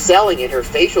her selling and her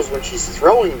facials when she's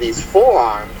throwing these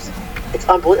forearms, it's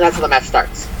unbelievable. That's how the match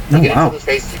starts. You get into his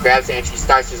face, she grabs it, and she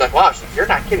starts. She's like, wow, you're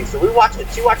not kidding. So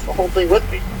she watched the whole thing with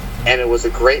me, and it was a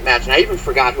great match. And I even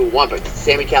forgot who won, but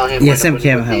Sami Callihan. Yeah, Sami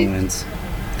Callihan wins.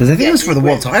 Because I think it was for the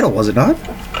world title, was it not?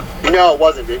 No, it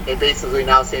wasn't. It basically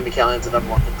now Sami Callihan's the #1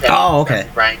 contender. Oh, okay.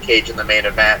 Brian Cage in the main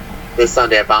event this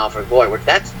Sunday at Bound for Glory, which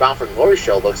that Bound for Glory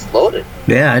show looks loaded.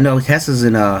 Yeah, I know. Tessa's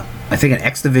in I think an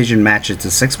X Division match. It's a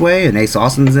 6-way, and Ace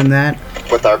Austin's in that.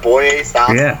 With our boy Ace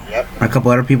Austin. Yeah. Yep. A couple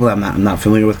other people I'm not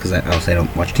familiar with because I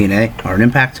don't watch TNA or an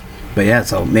Impact. But yeah,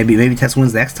 so maybe Tessa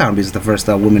wins the X title because it's the first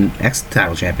woman X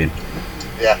title champion.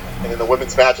 Yeah, and in the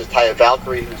women's match is Taya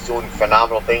Valkyrie, who's doing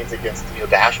phenomenal things against Neil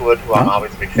Dashwood, who I'm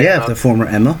always a big fan of. Yeah, the former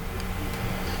Emma.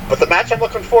 But the match I'm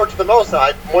looking forward to the most,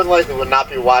 I more than likely would not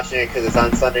be watching it because it's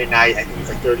on Sunday night. I think it's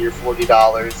like $30 or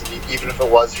 $40. And even if it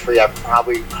was free, I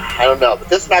don't know. But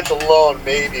this match alone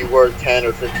may be worth $10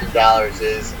 or $15.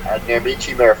 Is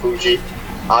Naomichi Marufuji,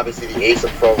 obviously the ace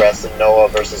of pro wrestling, Noah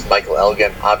versus Michael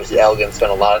Elgin. Obviously, Elgin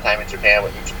spent a lot of time in Japan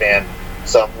with New Japan.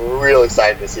 So I'm really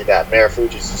excited to see that.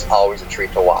 Marufuji's just always a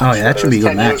treat to watch. Oh, yeah, that should be a good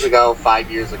 10 match. 10 years ago,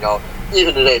 5 years ago,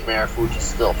 even today, Marufuji's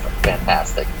still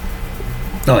fantastic.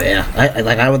 Oh yeah,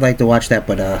 I would like to watch that,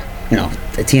 but the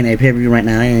TNA pay-per-view right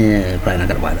now, probably not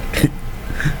gonna buy that.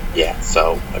 Yeah,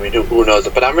 so I mean, who knows?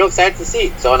 But I'm real excited to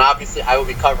see. So, and obviously, I will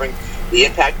be covering the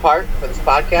Impact part for this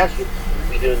podcast. We'll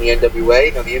be doing the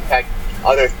NWA. The Impact.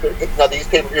 These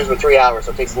pay-per-views were 3 hours,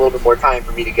 so it takes a little bit more time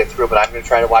for me to get through. But I'm going to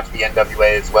try to watch the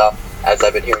NWA as well, as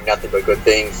I've been hearing nothing but good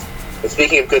things. And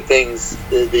speaking of good things,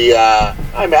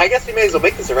 I guess we may as well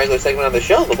make this a regular segment on the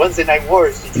show. The Wednesday Night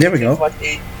Wars. There we go.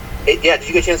 Did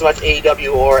you get a chance to watch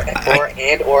AEW or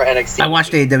NXT? I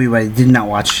watched AEW, but I did not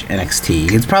watch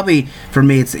NXT. It's probably, for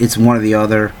me, it's one or the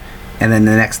other, and then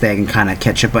the next day I can kind of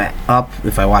catch up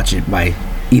if I watch it by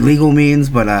illegal means,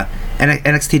 but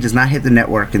NXT does not hit the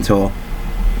network until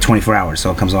 24 hours, so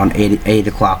it comes on 8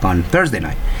 o'clock on Thursday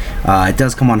night. It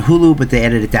does come on Hulu, but they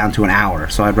edit it down to an hour,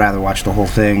 so I'd rather watch the whole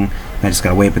thing. I just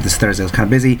gotta wait, but this Thursday was kind of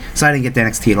busy, so I didn't get to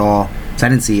NXT at all, so I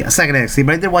didn't see a second NXT,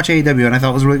 but I did watch AEW, and I thought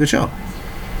it was a really good show.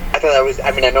 I thought that was,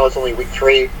 I know it's only week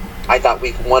 3. I thought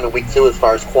week 1 and week 2, as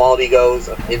far as quality goes,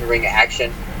 of in-ring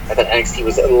action, I thought NXT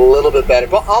was a little bit better.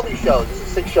 But all these shows, these are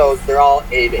 6 shows, they're all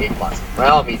A to A+. By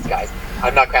all means, guys.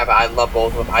 I'm not crapping. I love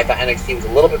both of them. I thought NXT was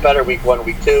a little bit better week 1 and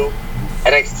week 2.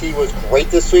 NXT was great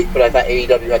this week, but I thought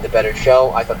AEW had the better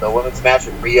show. I thought the women's match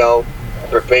with Rio and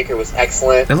Britt Baker was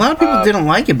excellent. A lot of people didn't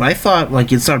like it, but I thought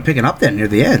it started picking up then near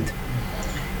the end.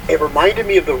 It reminded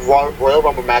me of the Royal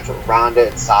Rumble match with Ronda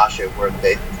and Sasha, where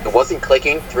it wasn't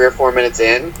clicking 3 or 4 minutes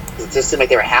in. It just seemed like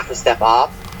they were half a step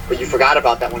off. But you forgot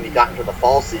about that when you got into the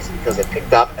fall season because it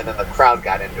picked up and then the crowd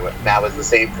got into it. And that was the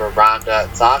same for Ronda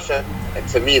and Sasha. And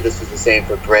to me, this was the same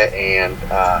for Britt and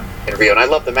Rio. And I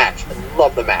love the match. I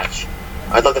love the match.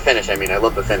 I love the finish. I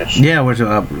love the finish. Yeah, where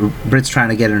Britt's trying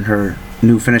to get in her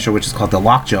new finisher, which is called the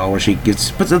Lockjaw, where she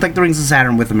puts it like the Rings of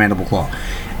Saturn with the mandible claw.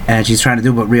 And she's trying to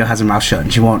do, but Rio has her mouth shut,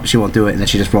 and she won't do it, and then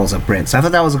she just rolls up Britt. So I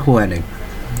thought that was a cool ending.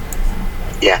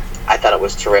 Yeah, I thought it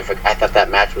was terrific. I thought that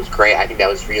match was great. I think that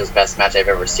was Rio's best match I've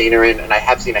ever seen her in, and I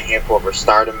have seen a handful of her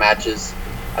Stardom matches.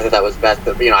 I thought that was best.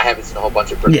 I haven't seen a whole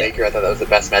bunch of Britt Baker. I thought that was the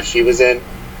best match she was in.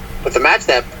 But the match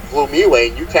that blew me away,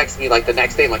 and you texted me like the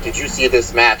next day, like, did you see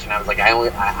this match? And I was like,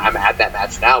 I'm at that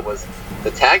match now. Was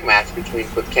the tag match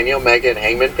with Kenny Omega and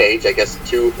Hangman Page? I guess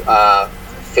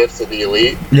 2/5 of the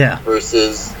Elite. Yeah.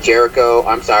 Versus Jericho.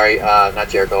 I'm sorry, not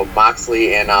Jericho.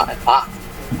 Moxley and Pac.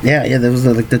 Yeah. There was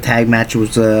the tag match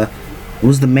was the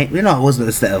main. You know, it wasn't.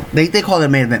 They call it a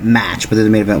main event match, but then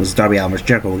the main event was Darby Allin versus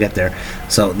Jericho. We'll get there.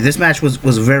 So this match was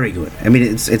very good. I mean,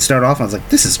 it started off. I was like,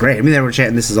 this is great. I mean, they were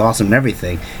chanting, "This is awesome" and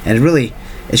everything, and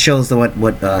it shows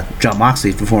what Jon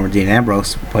Moxley, the former Dean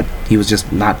Ambrose, what he was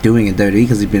just not doing in WWE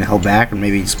because he'd been held back, or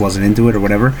maybe he just wasn't into it or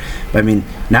whatever. But I mean,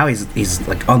 now he's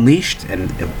like unleashed,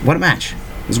 and what a match!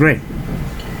 It was great.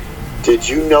 Did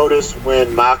you notice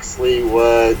when Moxley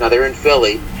was? Now they're in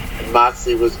Philly.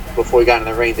 Moxley was, before he got in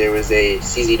the ring, there was a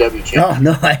CZW champion. Oh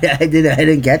no, I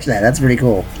didn't catch that. That's pretty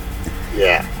cool.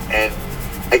 Yeah, and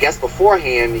I guess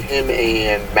beforehand, him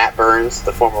and Matt Burns,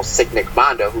 the former Sick Nick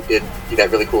Mondo, who did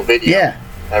that really cool video,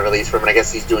 that released from him, and I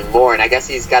guess he's doing more, and I guess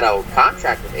he's got a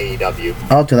contract with AEW.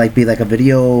 Oh, to be like a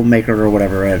video maker or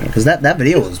whatever, right? Because that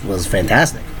video was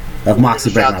fantastic. Of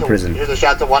Moxley breaking out of prison. Here's a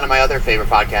shout to one of my other favorite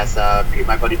podcasts,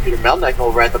 my buddy Peter Melnick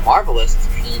over at The Marvelous.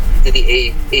 He did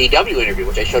the AEW interview,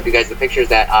 which I showed you guys the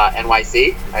pictures at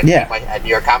NYC, at New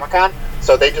York Comic Con.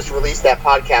 So they just released that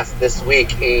podcast this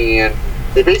week, and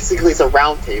it's a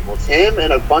round table. It's him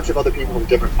and a bunch of other people from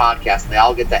different podcasts, and they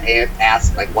all get to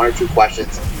ask like one or two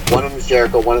questions. One of them is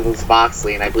Jericho, one of them is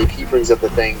Moxley, and I believe he brings up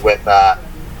the thing with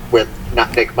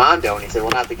not Nick Mondo, and he said,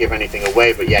 well, not to give anything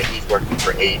away, but yeah, he's working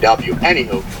for AEW.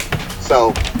 Anywho,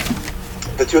 so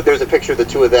there's a picture of the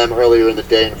two of them earlier in the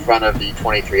day in front of the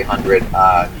 2300.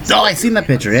 I seen that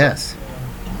picture, yes.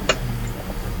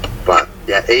 But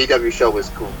yeah, AEW show was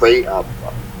great.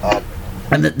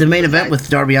 And the main event with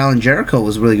Darby Allin Jericho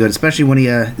was really good, especially when he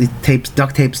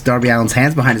duct tapes Darby Allin's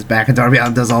hands behind his back, and Darby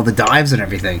Allin does all the dives and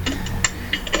everything.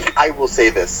 I will say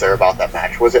this, sir, about that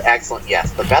match. Was it excellent?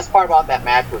 Yes. The best part about that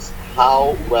match was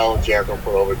how well Jericho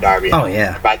put over Darby Allin. Oh,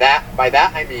 yeah. By that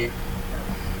I mean,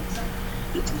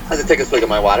 I had to take a swig of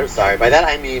my water, sorry. By that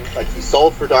I mean, like, he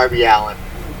sold for Darby Allin.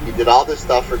 He did all this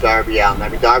stuff for Darby Allin. I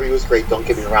mean, Darby was great, don't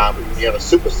get me wrong, but when you have a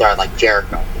superstar like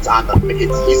Jericho,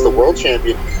 he's the world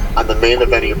champion on the main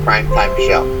event of your primetime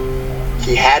show.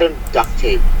 He had him duct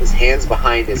tape his hands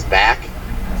behind his back.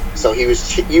 So he was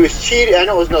cheating. I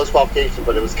know it was no disqualification,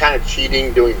 but it was kind of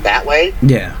cheating doing it that way.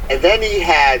 Yeah. And then he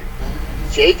had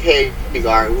Jake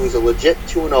Hagar, who was a legit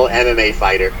 2-0 MMA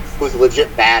fighter, who was a legit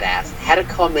badass, had to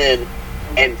come in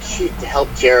and cheat to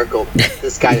help Jericho.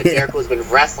 This guy that Jericho's been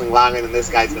wrestling longer than this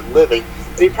guy's been living,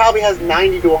 and he probably has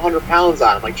 90 to 100 pounds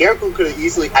on him. Like, Jericho could have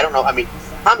easily, I don't know, I mean,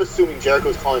 I'm assuming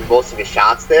Jericho's calling most of his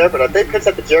shots there, but if they picked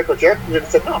up to Jericho would have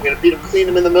said, no, I'm going to beat him, clean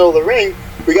him in the middle of the ring.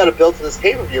 We got to build to this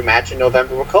pay-per-view match in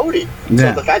November with Cody.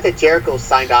 Yeah. So the fact that Jericho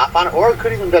signed off on it, or it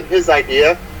could even been his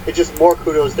idea, it's just more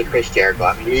kudos to Chris Jericho.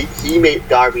 I mean, he made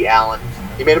Darby Allin,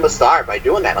 he made him a star by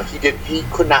doing that. Like, he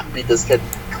could not beat this kid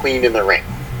clean in the ring.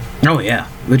 Oh yeah,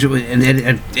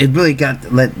 and it really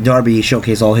let Darby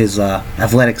showcase all his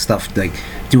athletic stuff, like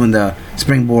doing the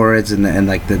springboards and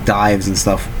like the dives and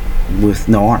stuff with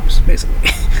no arms, basically.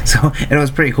 So and it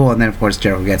was pretty cool. And then of course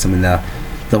Jericho gets him in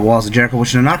the Walls of Jericho,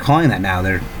 which they're not calling that now.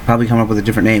 They're probably coming up with a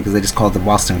different name because they just called it the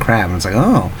Boston Crab, and it's like,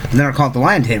 oh, and they're calling it the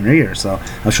Lion Tamer here. So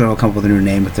I'm sure they'll come up with a new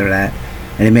name after that.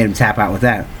 And they made him tap out with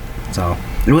that. So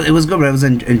it was good, but it was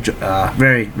a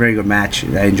very very good match.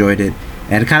 I enjoyed it.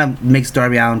 And it kind of makes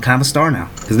Darby Allin kind of a star now.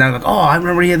 Because now, like, oh, I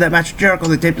remember he had that match with Jericho.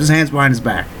 They taped his hands behind his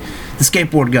back. The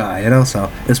skateboard guy, you know? So,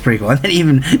 it was pretty cool. And then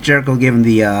even Jericho gave him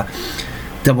the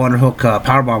double underhook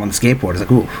powerbomb on the skateboard. It's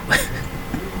like, ooh.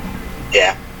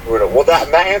 Yeah. Well,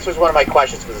 that answers one of my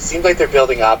questions. Because it seems like they're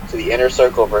building up to the Inner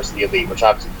Circle versus the Elite. Which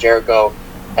obviously Jericho,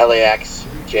 LAX,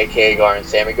 Jake Hagar, and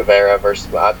Sammy Guevara versus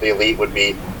the Elite would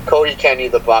be Cody, Kenny,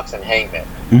 the Bucks, and Hangman.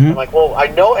 Mm-hmm. I'm like, well, I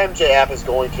know MJF is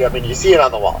going to. I mean, you see it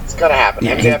on the wall. It's going to happen.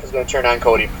 Yeah, MJF is going to turn on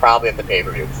Cody probably at the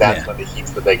pay-per-view because that's when the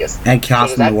heat's the biggest. And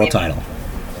cost him the world title.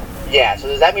 Yeah, so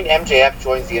does that mean MJF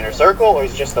joins the Inner Circle, or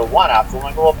is it just a one-off? So I'm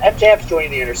like, well, if MJF's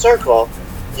joining the Inner Circle,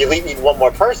 you need one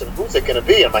more person. Who's it going to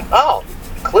be? I'm like, oh,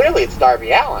 clearly it's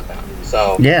Darby Allin now.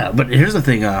 So yeah, but here's the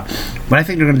thing. What I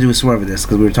think they're going to do is swerve with this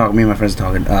because we were talking. Me and my friends were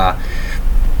talking.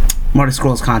 Marty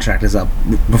Scurll's contract is up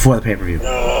before the pay-per-view.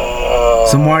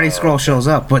 So Marty Scurll shows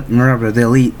up, but remember, the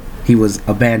Elite, he was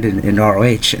abandoned in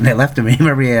ROH, and they left him.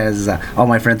 Remember, he has, all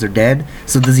my friends are dead.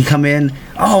 So does he come in,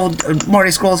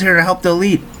 Marty Scurll's here to help the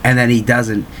Elite? And then he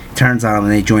doesn't, turns on him,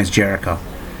 and then he joins Jericho.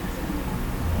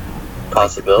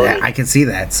 Possibility. Yeah, I can see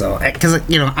that. So, because,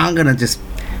 I'm going to just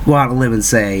go out on a limb and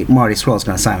say Marty Scurll's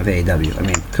going to sign with AEW. I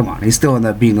mean, come on. He's still in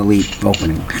the Being Elite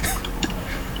opening.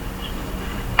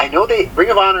 I know Ring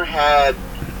of Honor had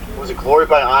was a Glory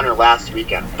by Honor last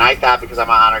weekend, and I thought because I'm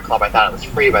an Honor Club, I thought it was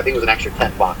free, but I think it was an extra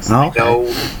 $10. Oh, okay. I know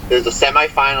there's the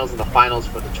semifinals and the finals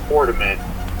for the tournament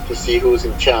to see who's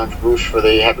going to challenge Roosh for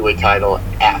the heavyweight title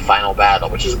at Final Battle,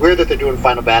 which is weird that they're doing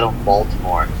Final Battle in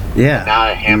Baltimore, Yeah. not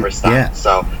at Hammerstein. Yeah.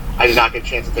 So I did not get a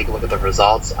chance to take a look at the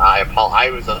results. I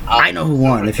know who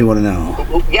won, if you want to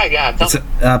know. Yeah. It's,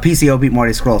 PCO beat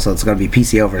Marty Scurll, so it's going to be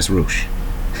PCO versus Roosh.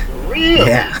 Really?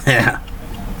 Yeah.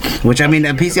 Which, I mean,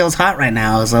 PCO's hot right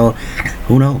now, so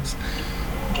who knows?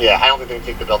 Yeah, I don't think they can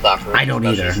take the belt off. I don't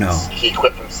either, no. He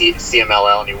quit from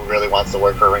CMLL and he really wants to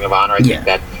work for Ring of Honor. I think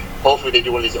that hopefully they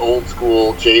do one of these old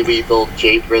school Jay Lethal,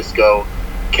 Jay Briscoe,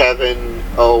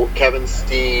 Kevin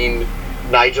Steen,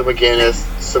 Nigel McGuinness,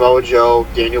 Samoa Joe,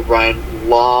 Daniel Bryan,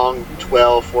 long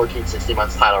 12, 14, 16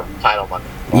 months title month.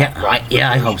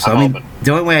 I hope so. I mean,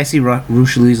 the only way I see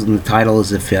Roosh losing the title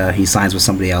is if he signs with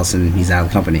somebody else and he's out of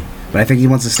the company. But I think he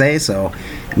wants to stay, so,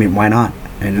 I mean, why not?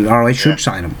 And ROH should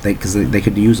sign him, because they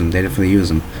could use him. They definitely use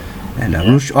him. And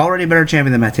Roosh, already a better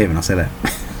champion than Matt Taven, I'll say that.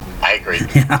 I agree.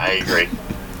 I agree.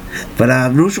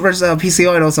 But Roosh versus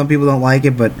PCO, I know some people don't like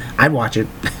it, but I'd watch it.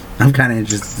 I'm kind of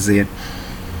interested to see it.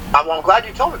 Well, I'm glad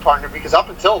you told me, partner, because up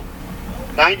until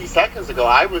 90 seconds ago,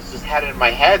 I was just had it in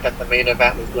my head that the main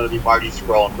event was going to be Marty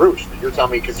Scurll and Roosh. But you're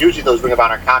telling me, because usually those Ring of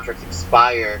Honor contracts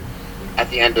expire at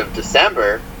the end of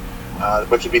December,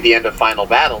 which would be the end of Final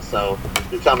Battle. So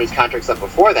you're telling me his contract's up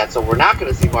before that, so we're not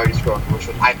going to see Marty Scurll and Roosh,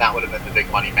 which I thought would have been the big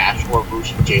money match, or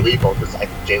Roosh and Jay Lethal, because I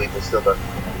think Jay Lethal's still the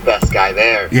best guy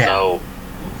there. Yeah. So,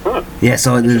 Yeah,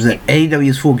 so there's an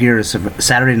AEW's Full Gear is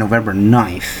Saturday, November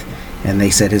 9th, and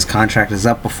they said his contract is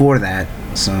up before that,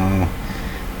 so...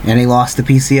 And he lost to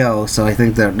PCO, so I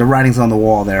think the writing's on the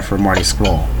wall there for Marty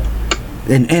Scurll.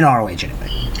 In ROH, anyway.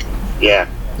 Yeah.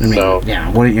 I mean,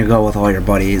 yeah, wouldn't you go with all your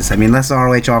buddies? I mean, unless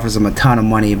ROH offers him a ton of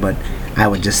money, but I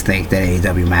would just think that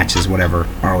AEW matches whatever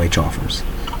ROH offers.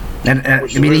 And I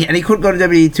mean, he could go to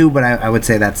WWE too, but I would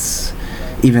say that's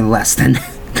even less than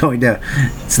going to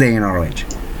stay in ROH.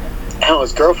 Hell,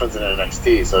 his girlfriend's in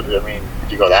NXT, so I mean,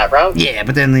 do you go that route? Yeah,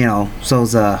 but then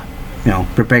so's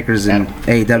Britt Baker's in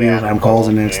AEW, Adam Cole's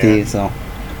in NXT, so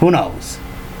who knows?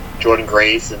 Jordan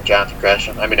Grace and Jonathan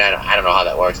Gresham. I mean, I don't know how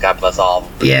that works. God bless all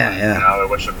of them. Yeah. I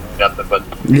wish them nothing but...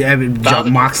 Yeah, I mean,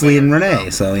 Moxley and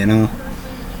Renee, so,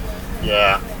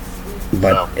 Yeah.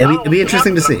 But it'd be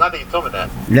interesting to see. I'm glad that you told me that.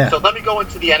 Yeah. So let me go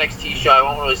into the NXT show. I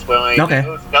won't really spoil anything. Okay. It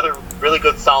was another really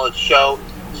good, solid show.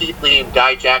 Keith Lee and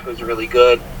Dijak was really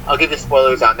good. I'll give you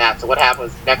spoilers on that. So what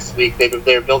happens next week?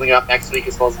 They're building it up. Next week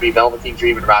is supposed to be Velveteen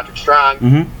Dream and Roderick Strong.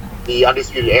 Mm-hmm. The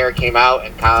Undisputed Era came out,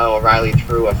 and Kyle O'Reilly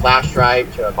threw a flash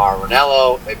drive to Mauro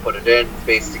Ranallo. They put it in.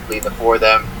 Basically, the four of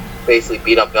them basically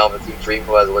beat up Velveteen Dream,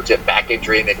 who has a legit back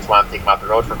injury, and they just want to take him off the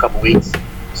road for a couple weeks.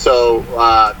 So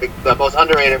the most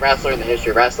underrated wrestler in the history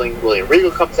of wrestling, William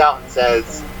Regal, comes out and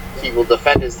says he will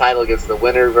defend his title against the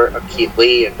winner of Keith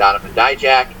Lee and Donovan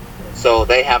Dijak. So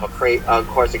they have of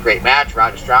course, a great match.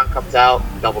 Roger Strong comes out,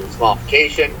 double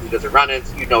disqualification. He does a run-in,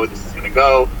 so you know where this is going to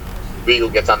go. Regal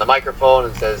gets on the microphone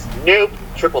and says, nope,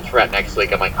 triple threat next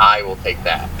week. I'm like, I will take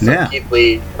that. So Keith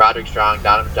Lee, Roderick Strong,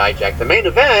 Donovan Dijak. The main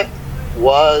event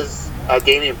was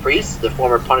Damian Priest, the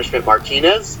former Punishment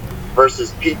Martinez,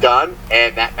 versus Pete Dunne,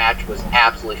 and that match was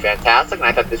absolutely fantastic. And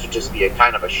I thought this would just be a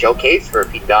kind of a showcase for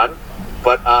Pete Dunne.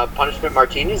 But Punishment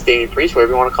Martinez, Damian Priest,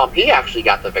 whatever you want to call him, he actually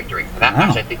got the victory. And that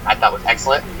match I thought was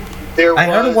excellent. I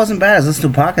heard it wasn't bad. I was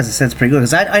listening to a podcast that said it's pretty good.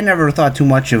 Because I never thought too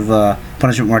much of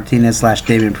Punishment Martinez /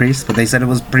 Damian Priest, but they said it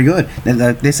was pretty good.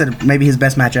 They said maybe his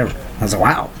best match ever. I was like,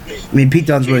 wow. I mean, Pete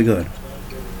Dunne's really good.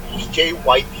 Jay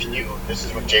White feud. This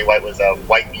is when Jay White was a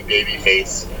white meat baby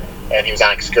face, and he was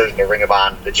on excursion to Ring of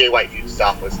Honor. The Jay White feud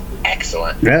stuff was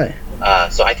excellent. Really?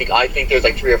 So I think there's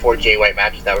like 3 or 4 Jay White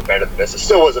matches that were better than this. It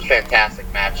still was a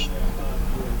fantastic match.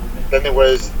 Then I'm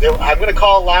going to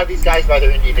call a lot of these guys by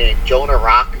their indie name. Jonah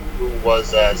Rock, who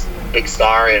was a big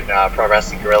star in Pro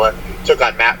Wrestling Guerrilla, took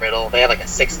on Matt Riddle. They had like a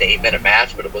 6 to 8 minute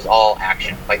match, but it was all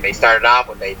action. Like they started off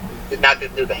when they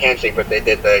didn't do the handshake, but they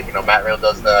did the Matt Riddle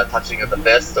does the touching of the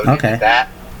fist. So they did that.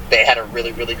 They had a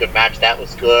really, really good match. That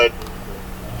was good.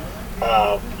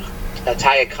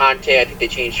 Taya Conte, I think they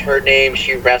changed her name.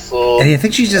 She wrestled. I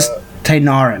think she's just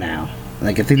Tainara now.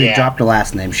 Like I think they dropped her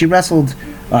last name. She wrestled.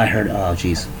 Oh, I heard. Oh,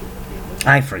 jeez.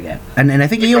 I forget. And I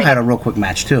think Io had a real quick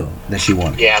match too that she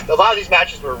won. Yeah, a lot of these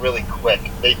matches were really quick.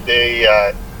 They did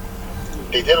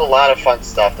a lot of fun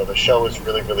stuff though. The show was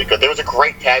really, really good. There was a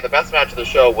great tag. The best match of the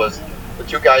show was the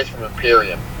 2 guys from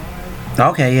Imperium.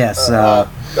 Okay, yes.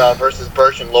 Versus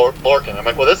Birch and Lorcan. I'm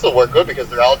like, well, this will work good because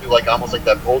they all do like almost like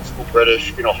that old school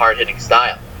British, hard hitting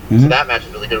style. Mm-hmm. So that match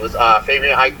is really good. It was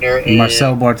Fabian Eichner and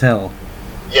Marcel Bartel.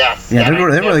 Yes. Yeah,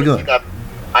 they're really good.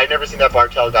 I never seen that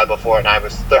Bartel guy before, and I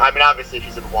mean, obviously, if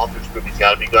he's in the Walters group, he's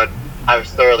got to be good. I was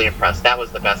thoroughly impressed. That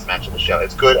was the best match of the show.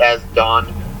 As good as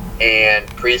Dawn and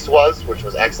Priest was, which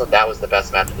was excellent, that was the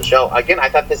best match of the show. Again, I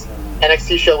thought this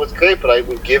NXT show was great, but I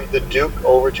would give the Duke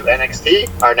over to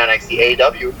NXT, or not NXT,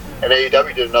 AEW, and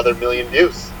AEW did another 1 million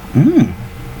views.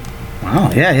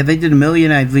 Wow, yeah, they did 1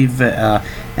 million. I believe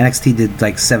NXT did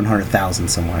like 700,000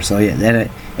 somewhere. So yeah,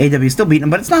 AEW is still beating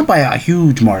them, but it's not by a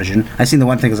huge margin. I seen the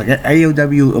one thing is like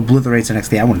AEW obliterates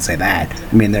NXT. I wouldn't say that.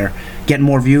 I mean, they're getting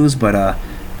more views, but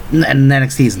and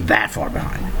NXT isn't that far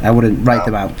behind. I wouldn't write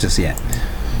them out just yet.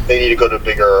 They need to go to a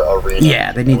bigger arena.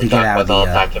 Yeah, they need to get out of the all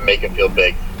the time to make it feel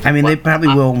big. I mean, they probably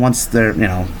will once they're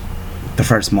the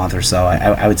first month or so.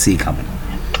 I would see it coming.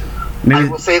 Maybe I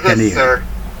will say this, sir.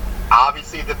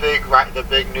 Obviously, the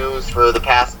big news for the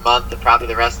past month and probably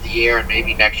the rest of the year and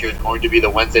maybe next year is going to be the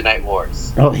Wednesday Night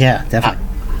Wars. Oh yeah, definitely.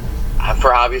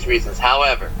 For obvious reasons.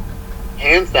 However,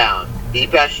 hands down, the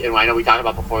best. And I know we talked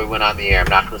about before we went on the air. I'm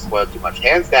not going to spoil too much.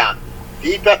 Hands down,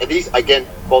 the best. These again,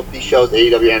 both these shows,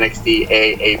 AEW, NXT,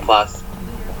 A+.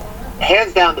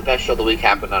 Hands down, the best show of the week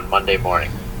happened on Monday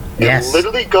morning. Yes. It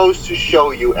literally goes to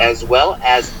show you, as well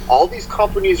as all these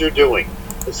companies are doing,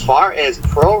 as far as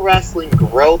pro wrestling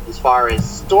growth, as far as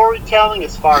storytelling,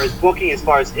 as far as booking, as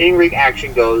far as in-ring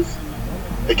action goes,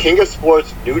 the king of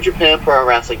sports, New Japan Pro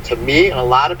Wrestling, to me and a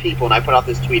lot of people, and I put out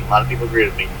this tweet, a lot of people agree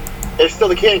with me, they're still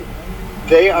the king.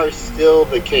 They are still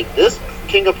the king. This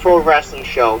King of Pro Wrestling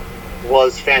show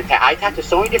was fantastic. I talked to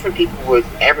so many different people where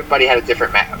everybody had a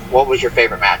different match. What was your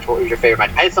favorite match? What was your favorite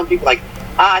match? I had some people like,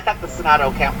 I thought the Sonata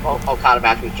Okada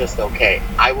match was just okay.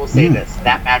 I will say this.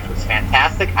 That match was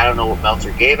fantastic. I don't know what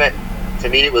Meltzer gave it. To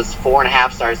me, it was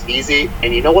 4.5 stars easy.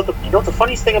 And you know what the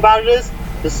funniest thing about it is?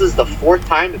 This is the 4th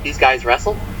time that these guys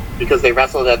wrestled, because they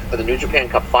wrestled at the New Japan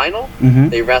Cup final. Mm-hmm.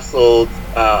 They wrestled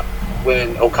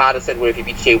when Okada said, well, if you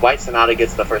beat Jay White, Sonata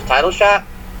gets the first title shot.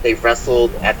 They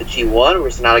wrestled at the G1 where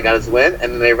Sonata got his win,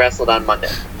 and then they wrestled on Monday.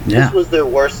 Yeah. This was their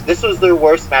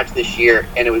worst match this year,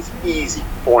 and it was easy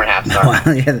 4.5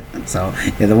 stars.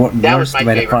 That was my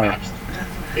favorite match.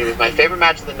 It was my favorite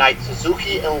match of the night.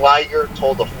 Suzuki and Liger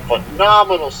told a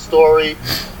phenomenal story.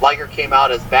 Liger came out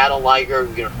as Battle Liger,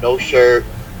 no shirt,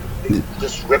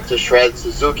 just ripped to shreds.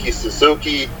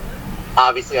 Suzuki.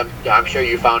 Obviously, I'm sure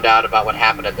you found out about what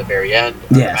happened at the very end of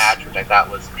the match, which I thought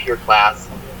was pure class.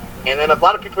 And then a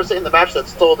lot of people were saying the match that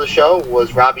stole the show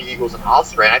was Robbie Eagles and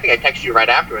Ospreay. And I think I texted you right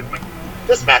afterwards. Like,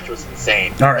 this match was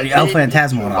insane. All right, El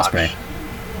Phantasmo and Ospreay.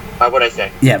 What'd I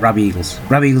say? Yeah, Robbie Eagles.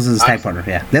 Robbie Eagles is his tag partner.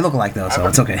 Yeah, they look alike though, so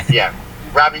it's okay. Yeah,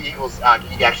 Robbie Eagles.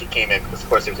 He actually came in because, of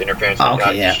course, there was interference with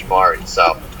Ishimori.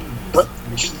 So, but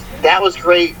that was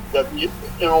great.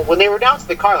 When they were announcing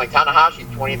the card, like Tanahashi's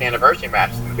 20th anniversary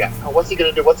match, what's he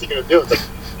gonna do? What's he gonna do? It's like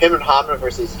him and Hamna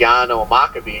versus Yano and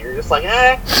Maccabi, and you're just like,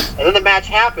 eh. And then the match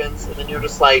happens, and then you're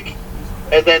just like,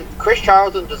 and then Chris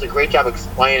Charlton does a great job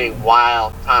explaining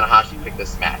why Tanahashi picked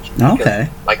this match. Okay.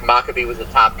 Like Maccabi was the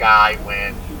top guy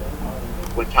when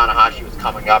Tanahashi was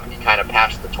coming up, and he kind of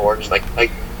passed the torch. Like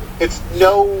it's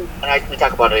no, and we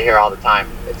talk about it here all the time.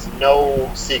 It's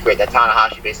no secret that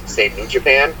Tanahashi basically saved New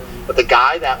Japan, but the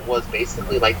guy that was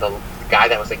basically like the guy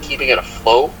that was like keeping it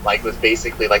afloat, like was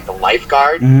basically like the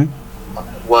lifeguard. Mm-hmm.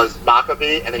 Was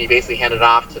Maccabi, and then he basically handed it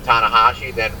off to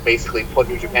Tanahashi, then basically put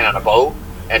New Japan on a boat,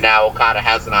 and now Okada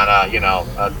has it on a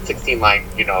 16-line,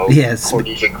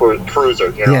 Cordigian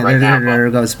cruiser, right now. There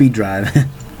goes speed drive.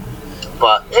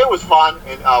 But it was fun,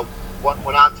 and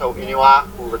Wananto Inoue,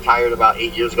 who retired about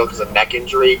 8 years ago because of neck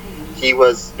injury, he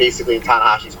was basically in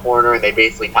Tanahashi's corner, and they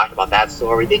basically talked about that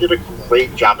story. They did a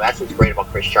great job. That's what's great about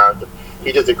Chris Charlton.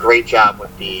 He does a great job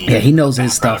with the... Yeah, he knows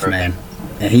his stuff, man.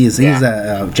 Yeah, he's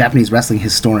a Japanese wrestling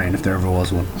historian, if there ever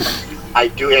was one. I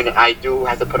do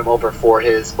have to put him over for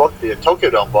his book, the Tokyo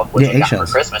Dome book, which he got for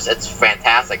Christmas. It's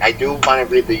fantastic. I do want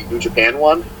to read the New Japan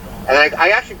one, and I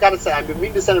actually got to say, I've been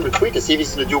meaning to send him a tweet to see if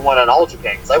he's going to do one on All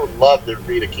Japan, because I would love to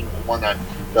read one on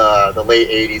the late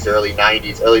 80s, early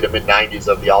 90s, early to mid 90s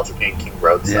of the All Japan King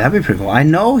Road. So. Yeah, that'd be pretty cool. I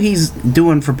know he's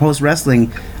doing for Post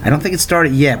Wrestling. I don't think it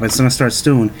started yet, but it's going to start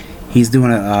soon. He's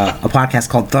doing a podcast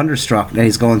called Thunderstruck, and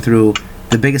he's going through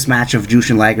the biggest match of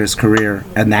Jushin Liger's career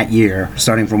in that year,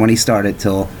 starting from when he started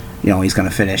till he's going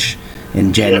to finish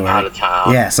in January. Out of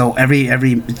town. Yeah, so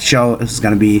every show is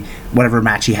going to be whatever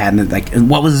match he had.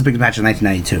 What was his biggest match in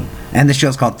 1992? And the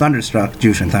show's called Thunderstruck,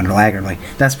 Jushin Thunder Liger. Like,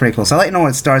 that's pretty cool. So I'll let you know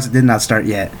when it starts. It did not start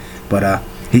yet, but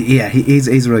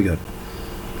he's really good.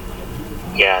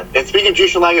 Yeah, and speaking of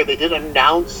Jushin Liger, they did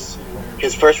announce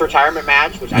his first retirement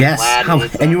match, which I'm glad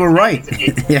is. And you were right.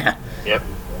 Yeah. Yep.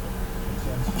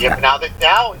 Yep. Now,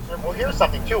 well, here's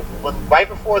something too. Right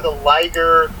before the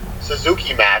Liger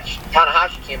Suzuki match,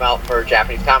 Tanahashi came out for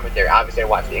Japanese commentary. Obviously, I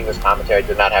watched the English commentary.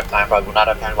 Did not have time. Probably will not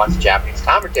have time to watch the Japanese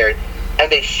commentary.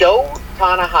 And they showed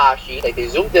Tanahashi, like they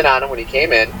zoomed in on him when he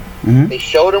came in. Mm-hmm. They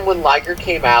showed him when Liger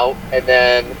came out, and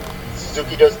then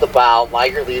Suzuki does the bow.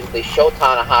 Liger leaves. They show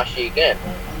Tanahashi again.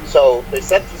 So they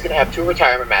said he's going to have 2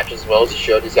 retirement matches as well as he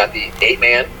should. He's got the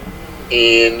 8-man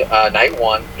in night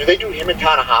 1. Do they do him and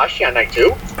Tanahashi on night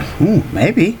 2? Ooh,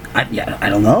 maybe. I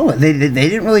don't know. They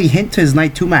didn't really hint to his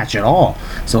night 2 match at all.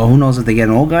 So who knows if they get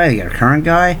an old guy, they get a current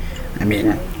guy. I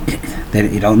mean,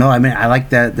 you don't know. I mean, I like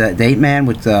the 8-man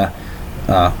with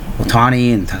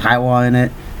Otani and Takaiwa in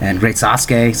it, and Great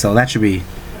Sasuke. So that should be.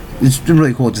 It's been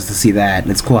really cool just to see that.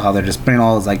 And it's cool how they're just bringing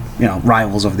all those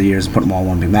rivals over the years and putting them all in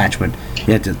one big match. But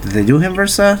yeah, did they do him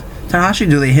versus Tanahashi?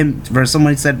 Do they him versus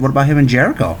somebody said? What about him and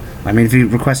Jericho? I mean, if he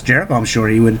requests Jericho, I'm sure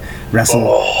he would wrestle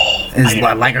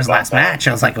Liger's last match.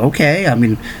 I was like, okay. I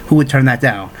mean, who would turn that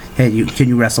down? Hey, can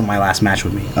you wrestle my last match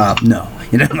with me? No.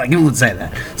 Like who would say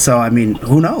that? So I mean,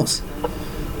 who knows?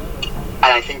 And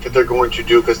I think that they're going to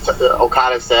do, because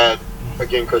Okada said.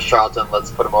 Again, Chris Charlton,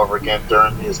 let's put him over again,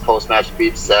 during his post-match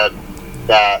speech, said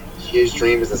that his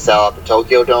dream is to sell out the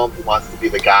Tokyo Dome. He wants to be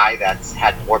the guy that's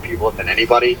had more people than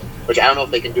anybody, which I don't know if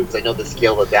they can do because I know they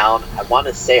scaled it down. I want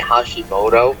to say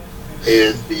Hashimoto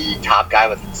is the top guy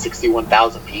with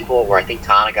 61,000 people, where I think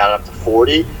Tana got it up to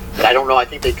 40. But I don't know. I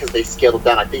think because they scaled it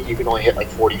down, I think you can only hit like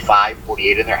 45,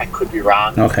 48 in there. I could be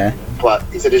wrong. Okay. But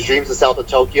he said his dream is to sell the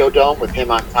Tokyo Dome with him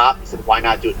on top. He said, why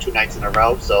not do it 2 nights in a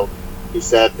row? So he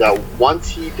said that once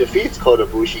he defeats Kota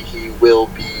Ibushi, he will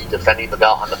be defending the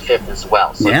belt on the 5th as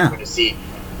well. So yeah. We're going to see.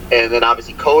 And then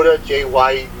obviously Kota, Jay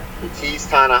White, Ortiz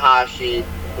Tanahashi,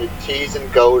 Ortiz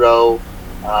and Goto,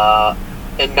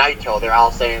 and Naito, they're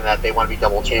all saying that they want to be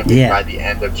double champions by the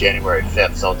end of January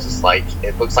 5th. So it's just like,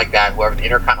 it looks like that whoever the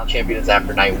Intercontinental Champion is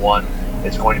after night 1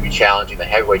 is going to be challenging the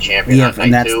Heavyweight Champion on night 2. Yeah,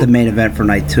 and that's the main event for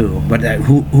night 2. But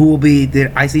who will be the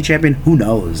IC Champion? Who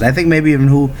knows? I think maybe even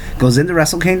who goes into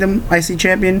Wrestle Kingdom IC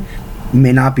Champion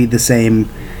may not be the same.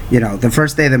 The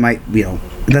first day they might,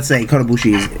 let's say Kota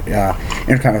Ibushi is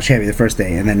Intercontinental Champion the first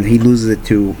day, and then he loses it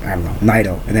to, I don't know,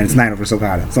 Naito, and then it's Naito versus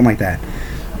Okada, something like that.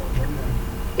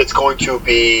 It's going to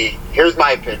be, here's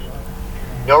my opinion.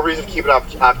 No reason to keep it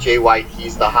off Jay White.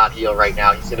 He's the hot heel right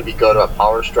now. He's going to be go to a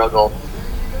power struggle.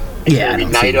 It's going to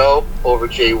be Naito over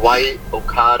Jay White,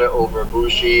 Okada over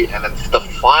Ibushi, and then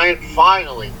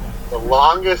finally, the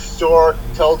longest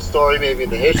told story maybe in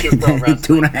the history of pro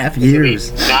wrestling. 2.5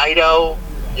 years. Naito,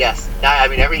 yes. I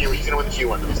mean, every year he's going to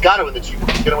win the G1. He's got to win the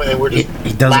G1. He's going to win. And we're just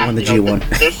he doesn't win the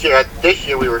G1. This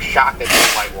year we were shocked that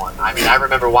Jay White won. I mean, I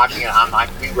remember watching it online.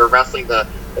 We were wrestling the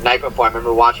night before. I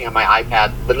remember watching on my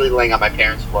iPad, literally laying on my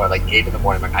parents' floor like 8 in the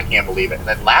morning. I'm like, I can't believe it. And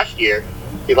then last year,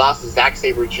 he lost to Zack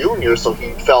Sabre Jr., so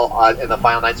he fell in the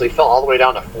final night. So he fell all the way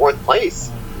down to 4th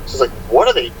place. So it's like, what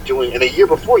are they doing? And the year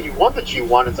before, you won the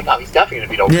G1. It's like, oh, he's definitely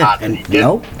going to beat Okada. And he didn't.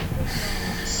 Nope.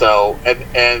 So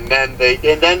and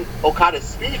then Okada's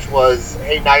speech was,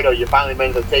 "Hey Naito, you finally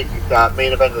made the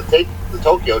main event of the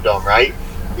Tokyo Dome, right?"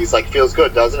 He's like, "Feels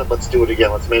good, doesn't it? Let's do it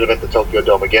again. Let's main event the Tokyo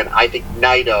Dome again." I think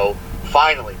Naito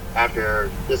finally, after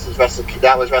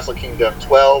that was Wrestle Kingdom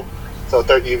 12, so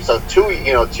 13, so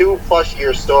 2+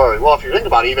 year story. Well, if you think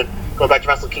about it, even going back to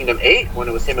Wrestle Kingdom 8 when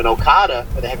it was him and Okada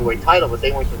for the heavyweight title, but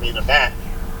they went to the main event.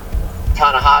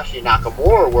 Tanahashi and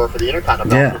Nakamura were for the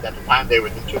Intercontinental belt, because at the time they were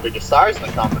the 2 biggest stars in the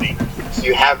company. So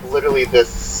you have literally this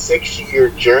 6-year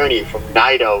journey from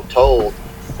Naito told,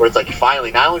 where it's like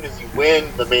finally, not only does he win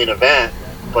the main event,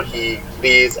 but he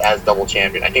leaves as double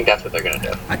champion. I think that's what they're going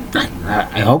to do.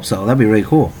 I hope so. That'd be really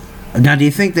cool. Now, do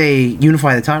you think they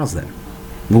unify the titles then?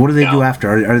 What do they do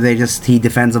after? Are they just he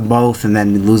defends them both and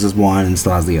then loses one and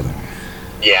still has the other?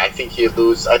 Yeah, I think he'll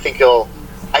lose.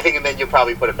 And then you'll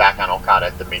probably put it back on Okada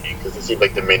at Dominion, because it seems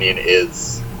like Dominion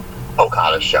is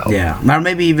Okada's show. Yeah. Or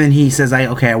maybe even he says,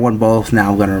 I won both,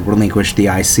 now I'm going to relinquish the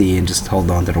IC and just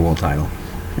hold on to the world title.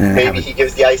 And maybe he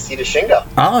gives the IC to Shingo.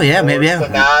 Oh, yeah, maybe.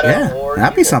 Sonata,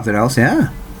 that'd be something else, yeah.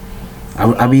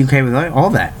 I'd be okay with all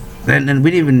that. And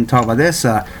we didn't even talk about this.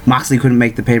 Moxley couldn't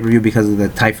make the pay-per-view because of the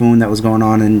typhoon that was going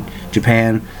on in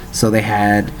Japan, so they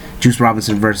had Juice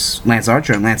Robinson versus Lance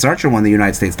Archer, and Lance Archer won the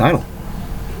United States title.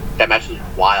 That match was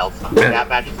wild. That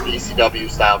match is ECW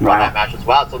style. Wow. That match was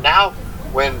wild. So now,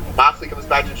 when Moxley comes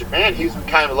back to Japan, he's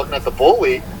kind of looking at the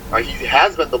bully, or he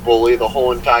has been the bully the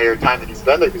whole entire time that he's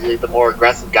been there, because he's the more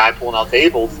aggressive guy pulling out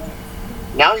tables.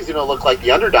 Now he's going to look like the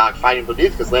underdog fighting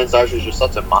beneath, because Lance Archer is just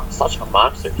such a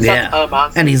monster.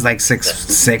 And he's like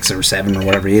 6'6" or 7" or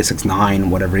whatever he is, 6'9",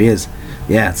 whatever he is.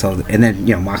 Yeah, so, and then,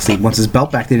 Moxley wants his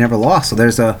belt back, they never lost, so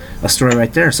there's a story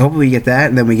right there. So hopefully we get that,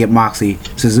 and then we get Moxley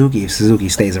Suzuki if Suzuki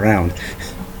stays around.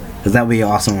 because that would be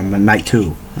awesome on night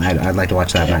 2. I'd like to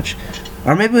watch that match.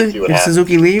 Or maybe See what if happens.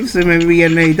 Suzuki leaves, then maybe we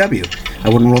get an AEW. I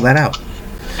wouldn't rule that out.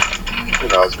 Who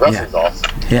knows? Wrestling's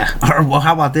awesome. Yeah. Or well,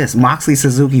 how about this? Moxley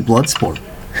Suzuki Bloodsport.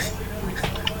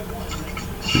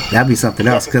 That'd be something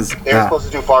else because they were supposed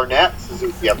to do Barnett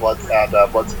Suzuki at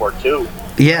Bloodsport 2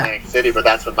 in yeah, Atlantic City, but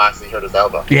that's when Moxley hurt his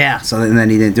elbow. yeah. So then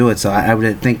he didn't do it. So I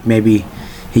would think maybe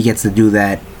he gets to do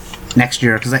that next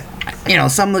year because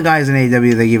some of the guys in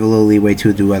AEW they give a little leeway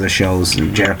to do other shows.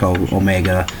 Jericho,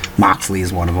 Omega, Moxley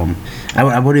is one of them.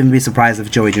 I wouldn't even be surprised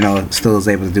if Joey Janela still is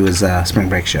able to do his spring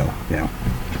break show.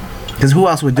 Because who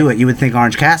else would do it? You would think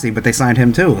Orange Cassidy, but they signed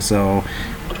him too. So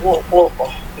Well,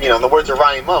 in the words of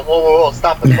Ronnie Munn, whoa,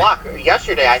 stop the clock.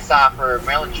 Yesterday I saw for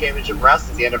Maryland Championship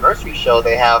Wrestling's the anniversary show,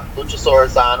 they have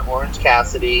Luchasaurus on, Orange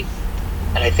Cassidy,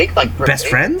 and I think like Best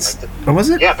Friends, or was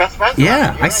it? Yeah, Best Friends.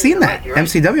 Yeah, I seen that You're right.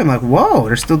 MCW. I'm like, whoa,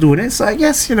 they're still doing it. So I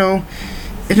guess it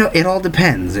all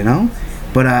depends,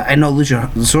 But I know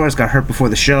Luchasaurus got hurt before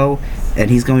the show, and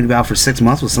he's going to be out for 6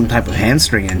 months with some type of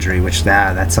hamstring injury, which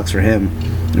that sucks for him.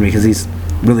 Because he's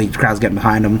really the crowd's getting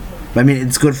behind him. But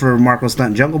it's good for Marco Stunt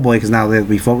and Jungle Boy because now they'll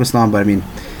be focused on. But it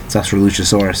sucks for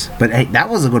Luchasaurus. But hey, that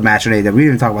was a good match today. We didn't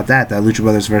even talk about that. The Lucha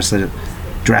Brothers versus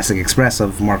Jurassic Express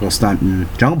of Marco Stunt and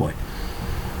Jungle Boy.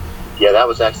 Yeah, that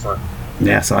was excellent.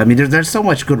 Yeah, so there's so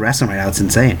much good wrestling right now, it's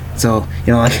insane. So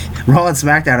like Raw and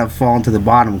SmackDown have fallen to the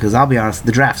bottom because I'll be honest,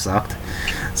 the draft sucked.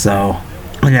 So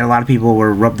and then a lot of people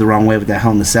were rubbed the wrong way with that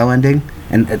Hell in a Cell ending,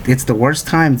 and it's the worst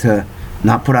time to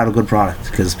not put out a good product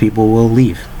because people will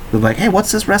leave. They're like, hey,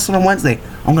 what's this wrestling on Wednesday?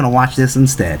 I'm gonna watch this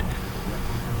instead.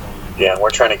 Yeah, we're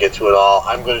trying to get to it all.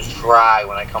 I'm going to try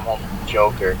when I come home from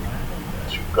Joker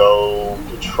to go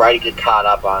to try to get caught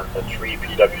up on the 3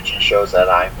 PWG shows that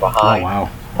I'm behind. Oh wow!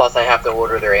 Plus, I have to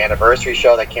order their anniversary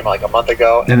show that came out like a month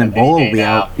ago. And then Bola will be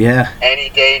out. Yeah. Any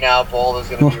day now, Bola is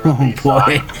going to be Oh, released. boy.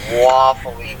 So I'm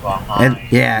awfully behind.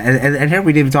 And here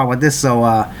we didn't even talk about this.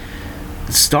 So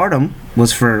Stardom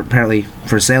was apparently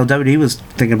for sale. WWE was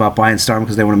thinking about buying Stardom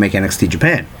because they want to make NXT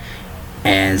Japan.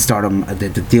 And Stardom, the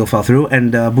deal fell through.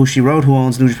 And Bushiroad, who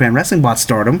owns New Japan Wrestling, bought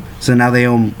Stardom. So now they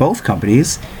own both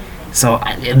companies. So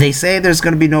they say there's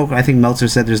going to be no. I think Meltzer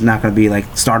said there's not going to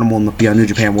be Stardom will be on New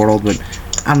Japan World, but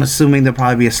I'm assuming there'll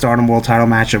probably be a Stardom World Title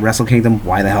match at Wrestle Kingdom.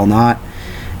 Why the hell not?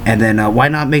 And then why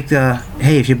not make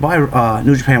hey, if you buy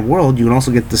New Japan World, you can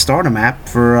also get the Stardom app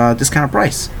for a discounted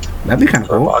price. That'd be kind of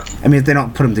cool. If they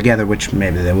don't put them together, which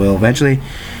maybe they will eventually.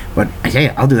 But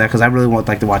yeah, I'll do that because I really would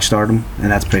like to watch Stardom,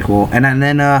 and that's pretty cool. And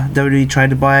then WWE tried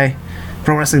to buy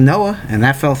Pro Wrestling Noah, and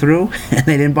that fell through, and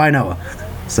they didn't buy Noah.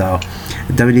 So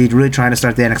WWE really trying to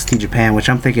start the NXT Japan, which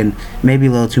I'm thinking maybe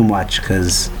a little too much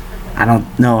because I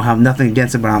don't know nothing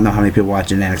against it, but I don't know how many people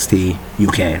watching NXT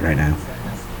UK right now.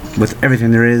 With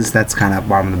everything there is, that's kind of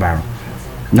bottom of the barrel.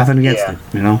 Nothing against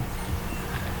it,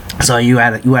 So you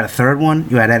had a third one.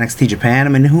 You had NXT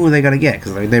Japan. Who are they gonna get?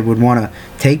 Because they would want to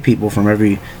take people from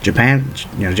every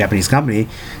Japanese company,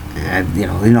 and you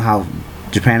know how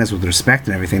Japan is with respect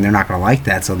and everything. They're not gonna like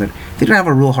that, so they're gonna have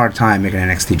a real hard time making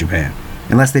NXT Japan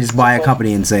unless they just buy a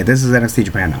company and say this is NXT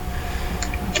Japan now.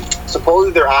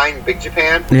 Supposedly they're eyeing Big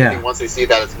Japan. Yeah. Once they see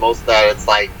that it's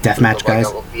like deathmatch guys.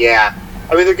 Yeah.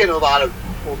 They're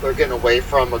getting away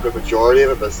from a good majority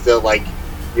of it, but still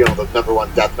the number one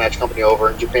deathmatch company over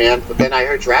in Japan. But then I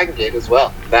heard Dragon Gate as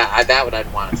well. That one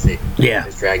I'd want to see. Yeah.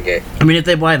 Is Dragon Gate. If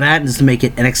they buy that just to make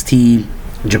it NXT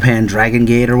Japan Dragon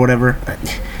Gate or whatever,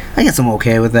 I guess I'm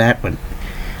okay with that. But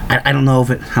I don't know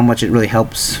how much it really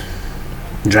helps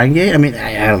Dragon Gate.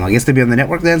 I don't know. I guess they'd be on the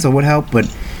network then, so it would help. But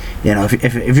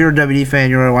if you're a WWE fan,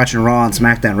 you're watching Raw and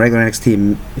SmackDown, regular NXT,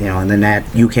 and then that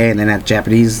UK and then that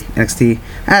Japanese NXT,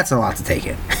 that's a lot to take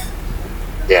in.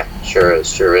 Yeah, sure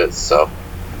is. So,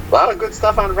 a lot of good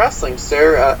stuff on wrestling,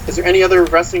 sir. Is there any other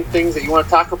wrestling things that you want to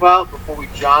talk about before we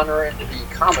genre into the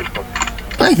comic book?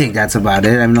 I think that's about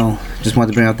it. Just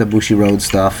wanted to bring up the Bushiroad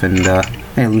stuff and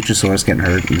Luchasaurus getting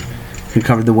hurt. And we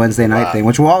covered the Wednesday night thing,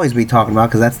 which we'll always be talking about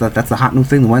because that's the hot new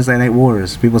thing, the Wednesday Night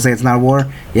Wars. People say it's not a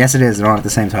war. Yes, it is. They're on at the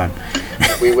same time.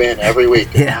 We win every week.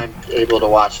 Yeah. I'm able to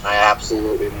watch, and I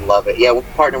absolutely love it. Yeah,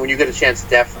 partner, when you get a chance,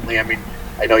 definitely.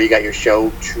 I know you got your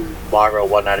show tomorrow,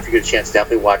 whatnot. If you get a chance,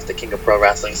 definitely watch the King of Pro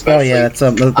Wrestling. Especially,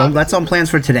 that's on plans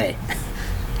for today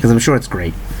because I'm sure it's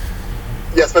great.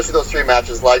 Yeah, especially those three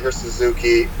matches: Liger,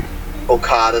 Suzuki,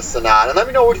 Okada, Sonata. And let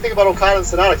me know what you think about Okada and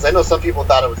Sonata, because I know some people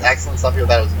thought it was excellent, some people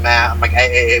thought it was meh. I'm like,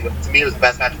 hey, to me, it was the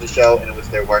best match of the show, and it was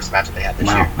their worst match that they had this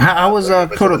year. How was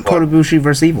Kota Ibushi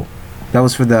versus Evil? That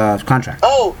was for the contract.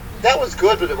 Oh, that was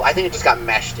good, but I think it just got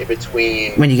meshed in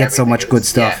between. When you get so much good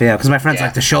stuff, yeah. Because my friends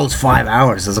like the show's 5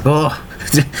 hours. I was like, oh,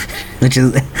 which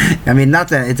is, I mean, not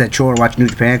that it's a chore to watch New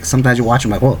Japan. Cause sometimes you watch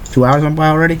them like, whoa, 2 hours went by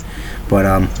already, but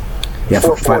yeah,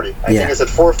 440. I think it's at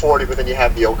 440, but then you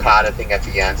have the Okada thing at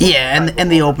the end. So yeah,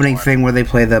 and the opening thing where they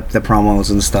play the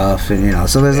promos and stuff, and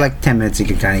so there's like 10 minutes you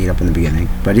can kind of eat up in the beginning.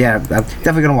 But yeah, I'm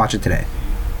definitely gonna watch it today.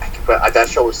 But that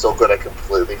show was so good, I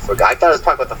completely forgot. I thought I was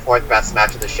talking about the fourth best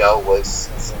match of the show was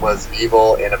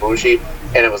Evil and Ibushi,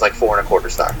 and it was like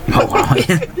 4.25 stars. Oh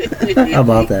wow! How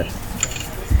about that?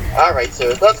 All right,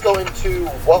 so let's go into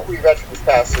what we read from this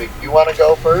past week. You want to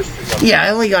go first? Yeah,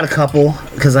 I only got a couple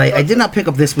because I did not pick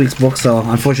up this week's book, so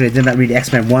unfortunately I did not read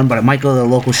X-Men 1, but I might go to the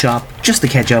local shop just to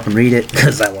catch up and read it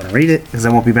because I want to read it because I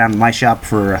won't be down in my shop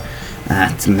for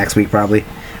next week probably.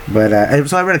 But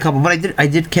so I read a couple, but I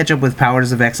did catch up with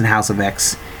Powers of X and House of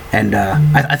X, and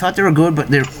I thought they were good, but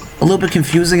they're a little bit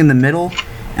confusing in the middle.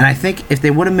 And I think if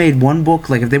they would have made one book,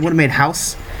 like if they would have made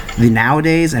House the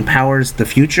nowadays and Powers the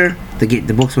future,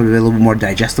 the books would have been a little bit more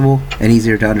digestible and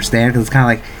easier to understand because it's kind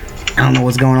of like I don't know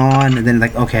what's going on, and then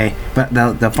like okay, but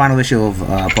the final issue of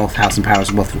both House and Powers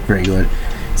are both very good.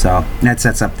 So that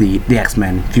sets up the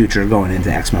X-Men future going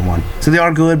into X-Men 1. So they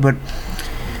are good, but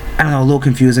I don't know, a little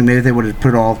confusing. Maybe they would have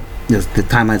put all the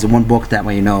timelines in one book. That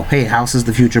way, hey, House is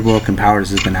the future book and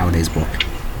Powers is the nowadays book.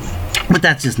 But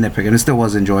that's just nitpicking. It still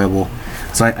was enjoyable.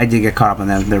 So I did get caught up on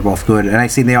them. They're both good. And I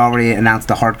see they already announced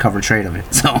the hardcover trade of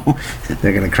it. So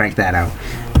they're going to crank that out.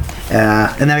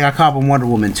 And then I got caught up on Wonder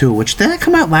Woman 2, which did that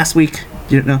come out last week?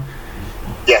 Do you know?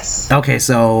 Yes. Okay,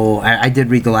 so I did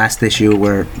read the last issue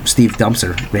where Steve dumps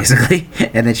her, basically.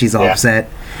 And then she's all upset.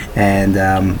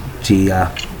 And she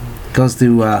goes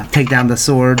to take down the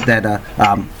sword that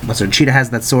Cheetah has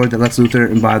that sword that lets Luthor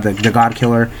embody the God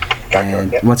Killer,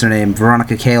 and what's her name,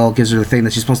 Veronica Cale, gives her the thing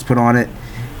that she's supposed to put on it,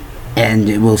 and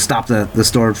it will stop the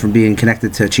sword from being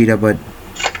connected to Cheetah, but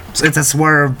it's a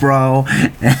swerve, bro.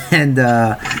 And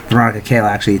Veronica Cale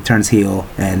actually turns heel,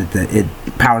 and it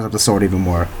powers up the sword even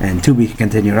more, and to be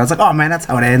continued. I was like, oh man, that's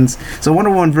how it ends. So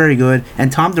Wonder Woman, very good,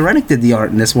 and Tom Derenick did the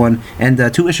art in this one,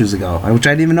 and 2 issues ago, which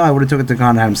I didn't even know. I would have took it to con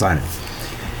and had him sign it.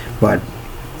 But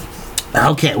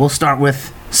okay, we'll start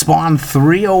with Spawn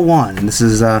 301. This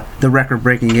is the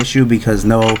record-breaking issue because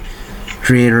no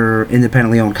creator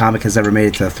independently owned comic has ever made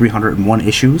it to 301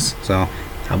 issues. So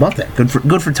how about that? Good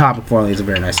for Tom McFarlane. He's a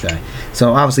very nice guy.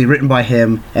 So obviously written by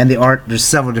him, and the art. There's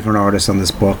several different artists on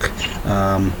this book.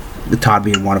 Todd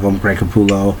being one of them, Greg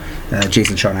Capullo,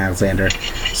 Jason Shawn Alexander.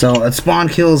 So Spawn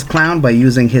kills Clown by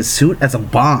using his suit as a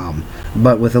bomb,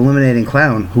 but with eliminating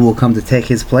Clown, who will come to take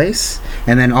his place.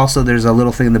 And then also there's a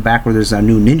little thing in the back where there's a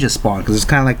new ninja Spawn, because it's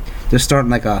kind of like they're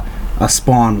starting like a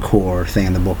Spawn core thing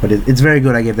in the book, but it's very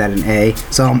good. I give that an A.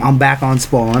 So I'm back on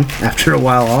Spawn after a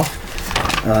while off.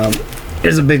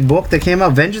 Here's a big book that came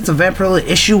out, Vengeance of Vampirella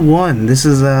issue 1. This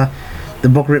is the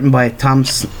book written by Tom,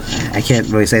 I can't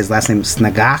really say his last name,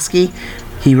 Snagaski.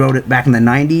 He wrote it back in the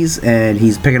 90s, and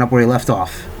he's picking up where he left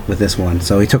off with this one.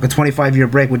 So he took a 25-year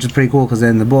break, which is pretty cool, because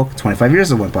in the book, 25 years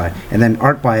have went by. And then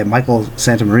art by Michael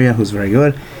Santamaria, who's very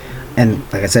good. And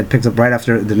like I said, picked up right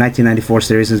after the 1994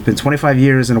 series. It's been 25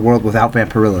 years in a world without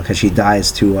Vampirella, because she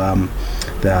dies to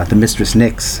the Mistress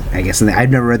Nyx, I guess. And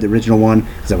I've never read the original one,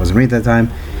 because I wasn't reading at that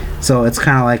time. So it's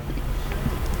kind of like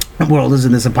the world is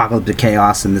in this apocalyptic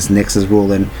chaos, and this Nyx is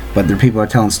ruling, but the people are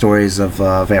telling stories of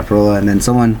Vampirella, and then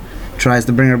someone tries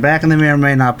to bring her back, and they may or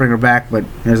may not bring her back, but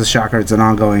there's a shocker, it's an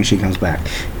ongoing, she comes back.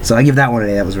 So I give that one an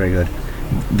A, that was very good.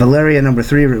 Valeria number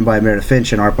 3, written by Meredith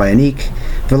Finch and art by Anik.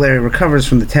 Valeria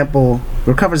recovers at the temple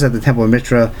of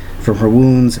Mitra from her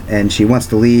wounds, and she wants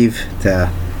to leave to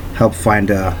help find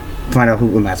out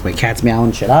who. That's my cat's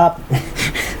meowing. Shut up.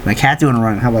 My cat doing a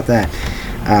run. How about that?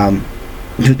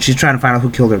 She's trying to find out who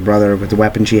killed her brother with the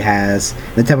weapon she has.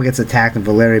 The temple gets attacked, and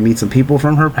Valeria meets some people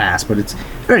from her past, but it's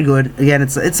very good. Again,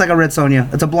 it's like a Red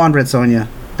Sonja. It's a blonde Red Sonja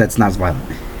that's not as violent.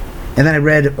 And then I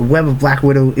read Web of Black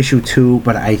Widow issue 2,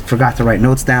 but I forgot to write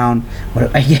notes down.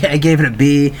 But I gave it a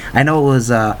B. I know it was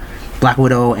Black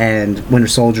Widow and Winter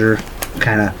Soldier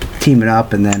kind of teaming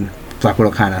up, and then Black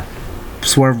Widow kind of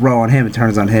swerved row on him and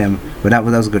turns on him. But that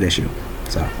was a good issue.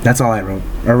 So that's all I wrote.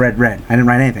 Or read. I didn't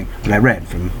write anything, but I read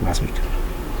from last week.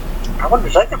 I wonder,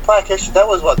 did I get Black issue? That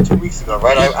was, 2 weeks ago,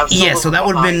 right? Yeah, so that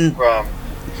would have been from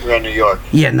New York.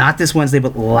 Yeah, not this Wednesday,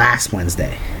 but last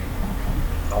Wednesday.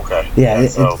 Okay. Yeah,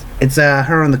 it's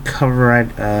her on the cover.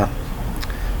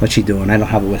 What's she doing? I don't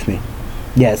have it with me.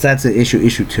 Yes, that's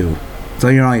issue 2. So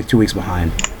you're only 2 weeks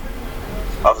behind.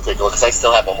 I'll have to take a look, because I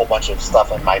still have a whole bunch of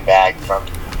stuff in my bag from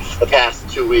the past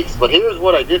 2 weeks. But here's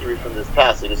what I did read from this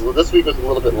past week. This week was a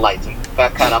little bit light. So if I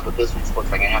got caught up with this week's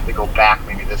books, I'm going to have to go back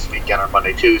maybe this weekend or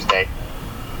Monday, Tuesday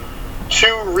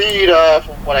to read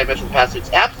from what I mentioned past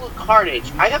week's Absolute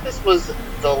Carnage. I thought this was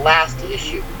the last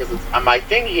issue because my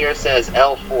thing here says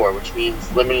L4, which means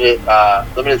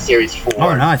limited series 4.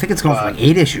 Oh no, I think it's going for like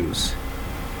 8 issues.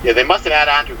 Yeah, they must have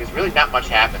added on to it because really not much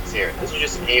happens here. This is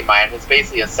just an A-minus. It's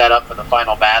basically a setup for the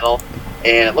final battle.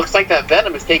 And it looks like that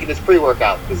Venom is taking his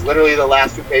pre-workout because literally the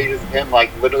last 2 pages of him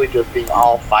like literally just being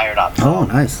all fired up. So oh,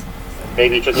 nice.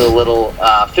 maybe he took a little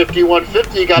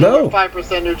 5150, got a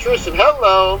 5% nutrition.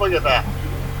 Hello, look at that.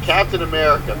 Captain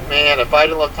America, man, if I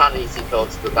didn't love Ta-Nehisi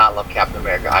Coates, did not love Captain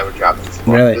America, I would drop this.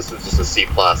 Really? This was just a C+.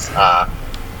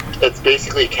 It's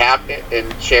basically Cap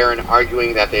and Sharon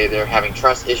arguing that they're having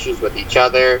trust issues with each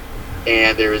other,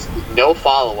 and there is no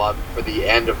follow-up for the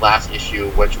end of last issue,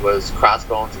 which was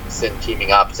Crossbones and Sin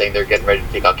teaming up, saying they're getting ready to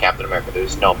take out Captain America.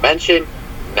 There's no mention,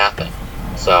 nothing.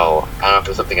 So, I don't know if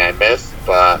there's something I missed,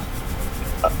 but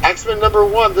X-Men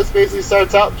 #1, this basically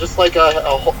starts out just like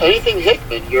anything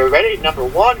Hickman. You're ready,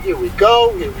 #1, here we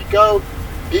go,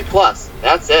 B+.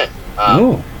 That's it.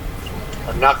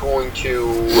 I'm not going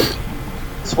to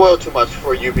spoil too much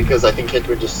for you because I think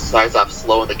Hickman just starts off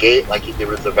slow in the gate, like he did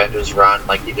with Avengers run,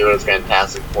 like he did with his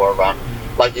Fantastic Four run,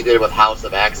 like he did with House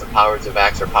of X and Powers of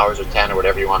X or Powers of 10 or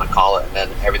whatever you want to call it, and then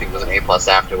everything was an A+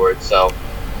 afterwards. So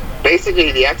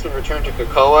basically, the X-Men return to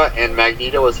Krakoa, and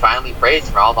Magneto is finally praised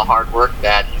for all the hard work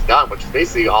that he's done, which is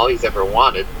basically all he's ever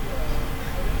wanted.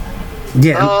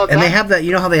 Yeah, and they have that,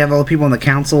 you know how they have all the people on the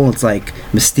council? It's like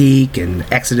Mystique and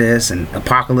Exodus and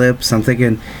Apocalypse. I'm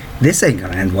thinking, this ain't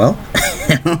gonna end well.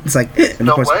 It's like, and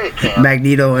of course,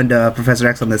 Magneto and Professor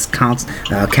X on this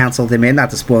council, they may, not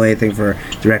to spoil anything for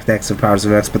Direct X or Powers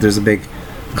of X, but there's a big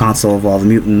council of all the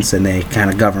mutants, and they kind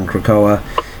of govern Krakoa.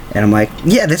 And I'm like,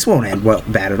 yeah, this won't end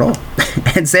bad at all.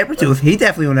 And Sabretooth, he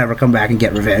definitely will never come back and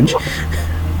get revenge.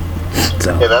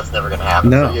 So. Yeah, that's never going to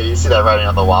happen. No. So, yeah, you see that writing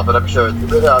on the wall, but I'm sure just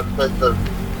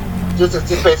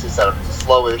basically set up. It's a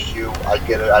slow issue. I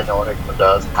get it. I know what Hickman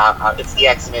does. It's the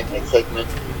X-Men. It's Hickman.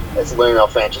 It's Lionel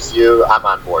Fantasy. I'm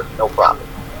on board. No problem.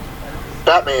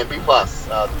 Batman, B+.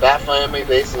 The Bat family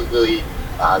basically,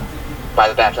 by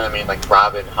the Bat family I mean like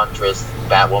Robin, Huntress,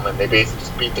 Batwoman, they basically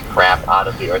just beat the crap out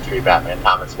of the Earth 3 Batman,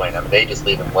 Thomas Wayne. I mean, they just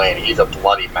leave him laying. He's a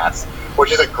bloody mess,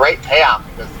 which is a great payoff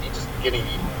because he's just getting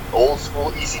old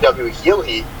school ECW heel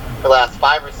heat for the last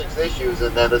 5 or 6 issues,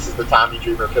 and then this is the Tommy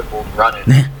Dreamer Pitbull running.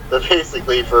 So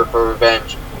basically for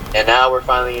revenge. And now we're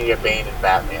finally going to get Bane and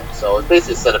Batman. So it's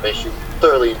basically a setup issue.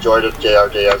 Thoroughly enjoyed it.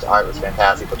 JR's art was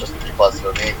fantastic, but just a B+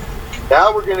 for me.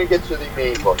 Now we're going to get to the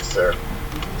main book, sir.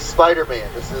 Spider-Man.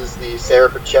 This is the Sarah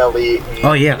Pichelli.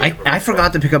 Oh yeah, I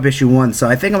forgot to pick up issue 1, so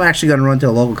I think I'm actually going to run to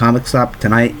a local comic shop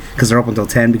tonight because they're open until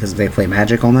 10 because they play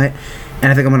Magic all night.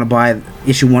 And I think I'm going to buy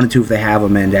issue 1 and 2 if they have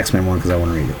them, and X-Men 1 because I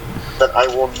want to read it. But I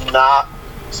will not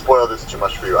spoil this too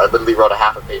much for you. I literally wrote a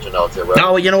half a page of notes here.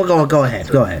 Oh, you know what? Go ahead.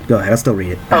 I'll still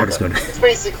read it. Okay. It's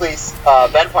basically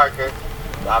Ben Parker,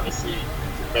 obviously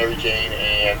Mary Jane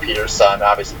and Peter's son.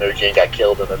 Obviously, Mary Jane got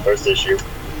killed in the first issue.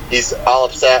 He's all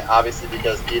upset, obviously,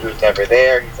 because Peter's never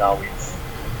there. He's always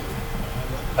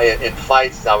in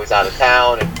fights. He's always out of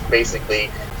town, and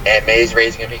basically, Aunt May's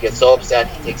raising him. He gets so upset,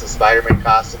 he takes a Spider-Man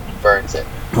costume and burns it.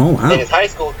 Oh wow! In his high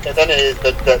school, and then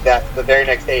the very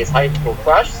next day, his high school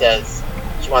crush says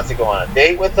she wants to go on a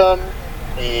date with him,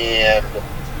 and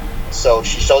so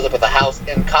she shows up at the house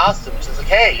in costume. She's like,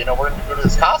 "Hey, we're going to go to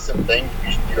this costume thing.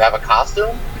 You have a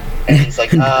costume?" And he's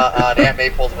like, and Aunt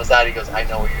May pulls him aside. He goes, "I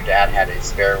know your dad had a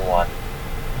spare one,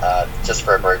 just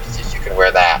for emergencies. You can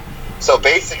wear that." So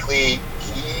basically,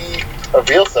 he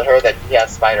reveals to her that he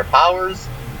has spider powers.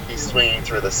 He's swinging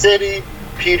through the city.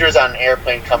 Peter's on an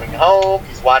airplane coming home.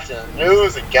 He's watching the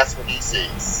news, and guess what he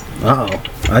sees? Uh-oh.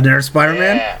 Another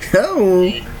Spider-Man? Yeah. Oh.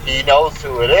 He knows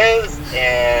who it is,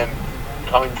 and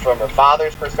coming from her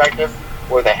father's perspective,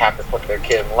 where they have to put their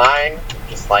kid in line,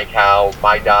 just like how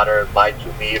my daughter lied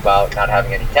to me about not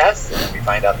having any tests, and then we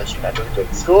find out that she not doing good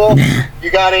in school.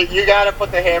 you gotta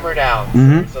put the hammer down.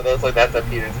 Mm-hmm. So that's what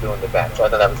Peter's doing to Ben. So I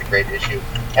thought that was a great issue,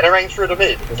 and it rang true to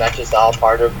me because that's just all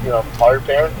part of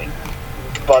parenting.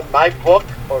 But my book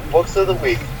or books of the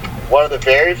week, one of the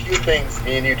very few things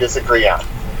me and you disagree on.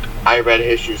 I read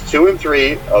issues 2 and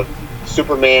 3 of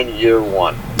Superman Year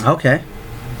 1. Okay.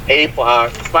 A+.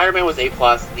 Spider-Man was A+.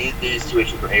 These 2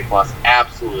 issues were A+.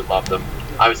 Absolutely loved them.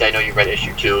 Obviously, I know you read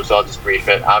issue 2, so I'll just brief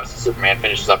it. Obviously, Superman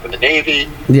finishes up in the Navy.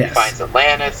 Yes. He finds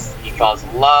Atlantis. He falls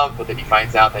in love, but then he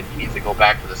finds out that he needs to go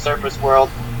back to the surface world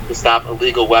to stop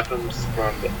illegal weapons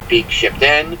from being shipped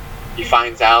in. He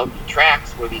finds out, he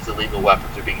tracks where these illegal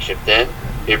weapons are being shipped in.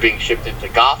 They're being shipped into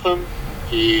Gotham.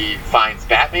 He finds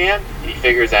Batman. He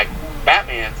figures that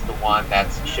Batman's the one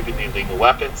that's shipping the illegal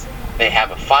weapons. They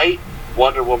have a fight.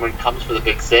 Wonder Woman comes for the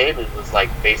big save and was like,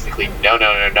 basically, no,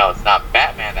 it's not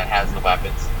Batman that has the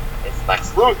weapons. It's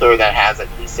Lex Luthor that has it.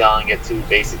 He's selling it to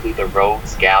basically the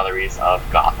rogues galleries of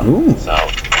Gotham. Ooh. So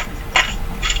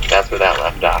that's where that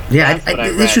left off. Yeah,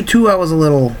 issue 2 I was a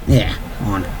little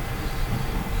on.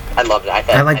 I loved it. I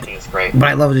think it's great. But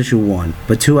I loved issue 1.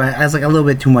 But 2, I was like a little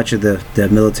bit too much of the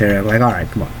military. I'm like, all right,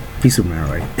 come on, be Superman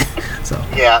already. So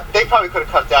yeah, they probably could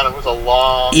have cut it down. It was a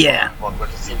long book, which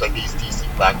it seems like these DC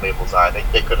Black Labels are.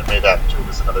 They could have made that into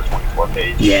just another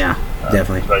 24-page. Yeah,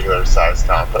 definitely regular size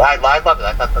comic. But I loved it.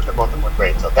 I thought that both of them were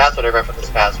great. So that's what I read for this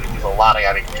past week. There's a lot I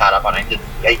got to get caught up on. I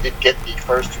did get the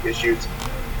first 2 issues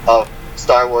of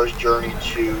Star Wars Journey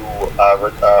to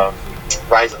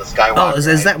Rise of the Skywalker. Oh,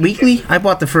 is that weekly? I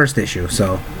bought the first issue,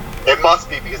 so it must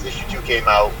be because issue 2 came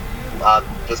out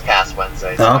this past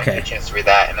Wednesday. So I get a chance to read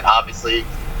that, and then obviously,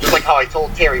 just like how I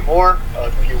told Terry Moore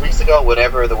a few weeks ago,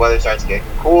 whenever the weather starts getting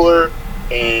cooler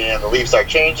and the leaves start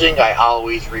changing, I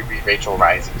always reread Rachel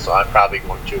Rising. So I'm probably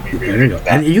going to be reading that.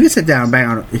 And you can sit down and bang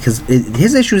on it because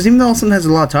his issues, even though sometimes has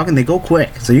a lot of talking, they go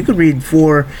quick. So you could read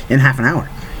 4 in half an hour.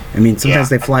 I mean, sometimes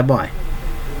they fly by.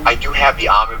 I do have the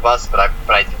omnibus, but I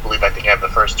think I have the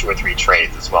first 2 or 3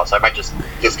 trades as well. So I might just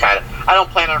kind of. I don't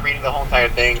plan on reading the whole entire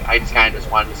thing. I just kind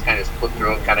of want to flip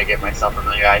through and kind of get myself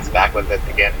familiarized back with it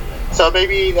again. So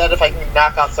maybe that if I can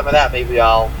knock out some of that, maybe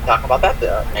I'll talk about that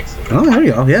next week. Oh, there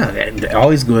you go. Yeah,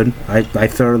 always good. I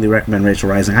thoroughly recommend Rachel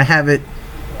Rising. I have it.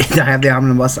 I have the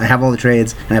omnibus. I have all the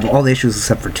trades, and I have all the issues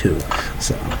except for 2.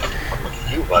 So.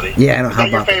 You, buddy. Yeah, I don't have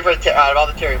your favorite out of all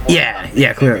the Terry Moore?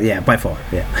 Yeah, clearly, yeah, by far.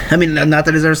 Yeah, I mean, not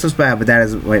that his other stuff's bad, but that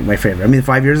is my favorite. I mean,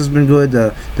 5 Years has been good.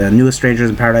 The newest Strangers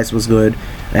in Paradise was good.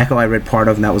 Echo I read part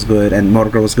of, and that was good. And Motor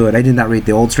Girl was good. I did not read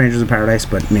the old Strangers in Paradise,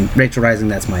 but I mean, Rachel Rising,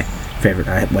 that's my favorite.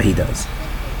 What he does.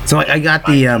 So I got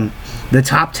the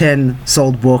top 10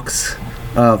 sold books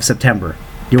of September.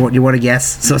 You want to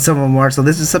guess? So some of them are. So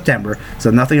this is September. So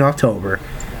nothing in October.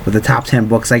 But the top 10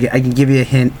 books, I can give you a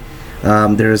hint.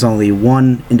 There is only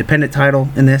 1 independent title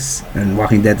in this, and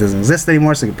Walking Dead doesn't exist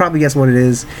anymore, so you can probably guess what it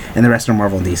is, and the rest are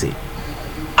Marvel and DC.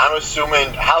 I'm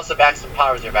assuming House of X and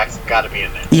Powers of X have got to be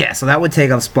in there. Yeah, so that would take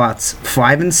up spots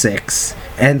 5 and 6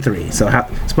 and 3. So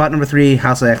spot number 3,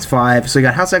 House of X 5. So you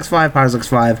got House of X 5, Powers of X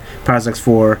 5, Powers of X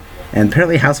 4, and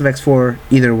apparently House of X 4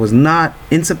 either was not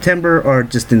in September or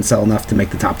just didn't sell enough to make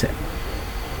the top 10.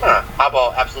 How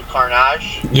about Absolute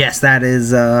Carnage? Yes, that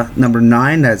is number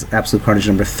 9. That's Absolute Carnage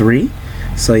number 3.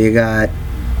 So you got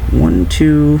 1,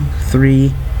 2,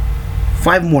 3,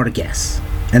 5 more to guess,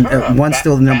 and one's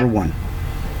still number 1.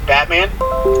 Batman?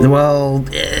 Well,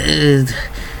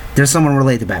 there's someone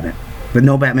related to Batman, but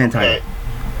no Batman title.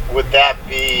 Would that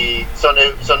be so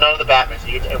none of the Batman?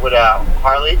 So would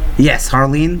Harley? Yes,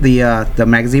 Harleen, the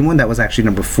magazine one, that was actually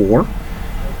number 4. I'm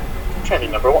trying to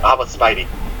think number 1. How about Spidey?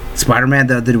 Spider-Man,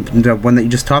 the one that you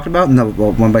just talked about, no,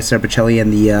 one by Sarah Pacelli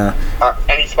and the.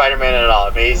 Any Spider-Man at all?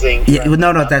 Amazing. Yeah,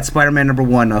 no, that's Spider-Man number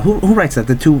 1. Who writes that?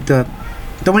 The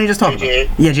one you just talked about.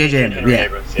 Yeah, J.J.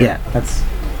 Abrams. Yeah, that's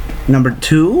number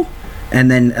 2, and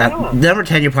then number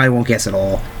 10 you probably won't guess at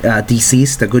all.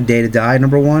 Deceased, A Good Day to Die,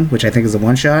 number 1, which I think is a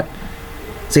one-shot.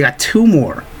 So you got 2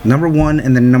 more, number 1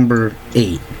 and then number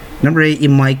 8. Number 8 you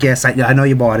might guess. I know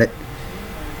you bought it.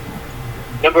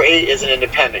 Number 8 is an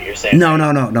independent, you're saying? No.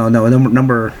 Number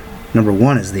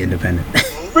 1 is the independent.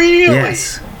 Really?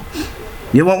 Yes.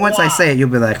 Once I say it, you'll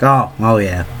be like, oh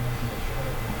yeah.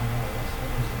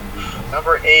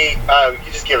 Number 8,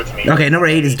 you just give it to me. Okay, number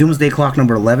 8 is Doomsday Clock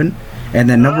number 11. And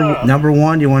then number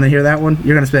 1, you want to hear that one?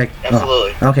 You're going to expect...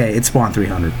 Absolutely. Oh, okay, it's Spawn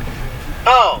 300.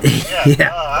 Oh, yeah.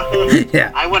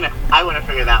 Yeah. I wouldn't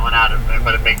figure that one out,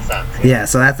 but it makes sense. Yeah,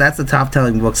 so that's the top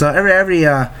telling book. So every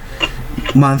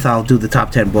month I'll do the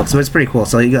top 10 books. So it's pretty cool.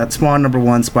 So you got Spawn number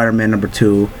 1, Spider-Man number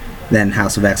 2, then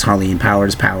House of X, Harleen,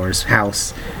 Powers,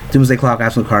 House, Doomsday Clock,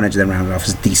 Absolute Carnage, then rounded off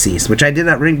as Deceased, which I did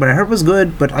not ring, but I heard was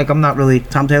good, but like I'm not really...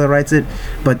 Tom Taylor writes it,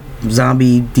 but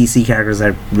zombie DC characters,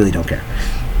 I really don't care.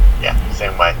 Yeah,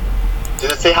 same way.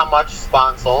 Did it say how much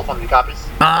Spawn sold? How many copies?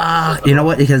 You know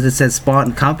what? Because it says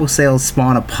Spawn, comic book sales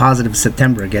spawn a positive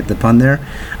September. Get the pun there?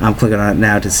 I'm clicking on it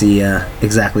now to see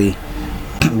exactly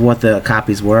what the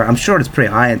copies were. I'm sure it's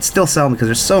pretty high. It's still selling because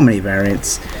there's so many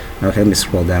variants. Okay, let me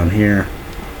scroll down here.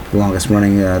 The longest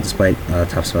running, despite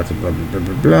top spots, blah, blah, blah,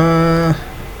 blah, blah.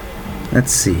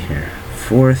 Let's see here.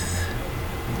 4th.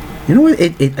 You know what?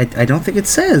 I don't think it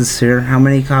says here how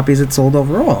many copies it sold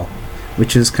overall,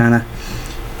 which is kind of...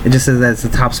 It just says that it's the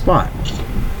top spot.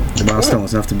 The milestone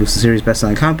was enough to boost the series'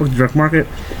 best-selling comic book to direct market.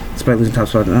 despite losing top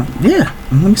spot. Yeah,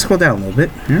 let me scroll down a little bit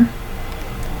here.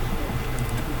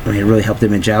 I mean, it really helped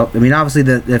Image out. I mean, obviously,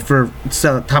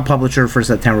 top publisher for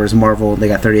September is Marvel. They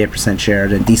got 38% share.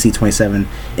 Then DC 27,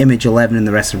 Image 11, and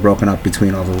the rest are broken up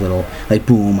between all the little, like,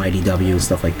 Boom, IDW, and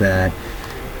stuff like that.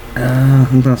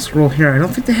 I'm gonna scroll here. I don't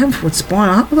think they have what Spawn.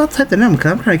 I'll type the name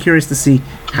because I'm kind of curious to see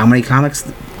how many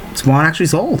comics Spawn actually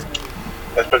sold.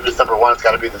 That's been just number one. It's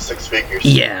got to be the 6 figures.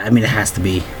 Yeah, I mean, it has to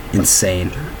be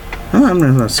insane. Oh, I'm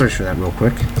gonna search for that real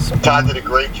quick. Todd did a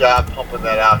great job pumping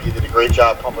that out. He did a great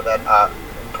job pumping that out,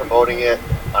 promoting it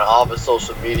on all of his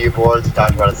social media boards. He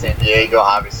talked about it in San Diego.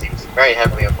 Obviously, he was very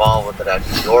heavily involved with it at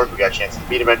New York. We got a chance to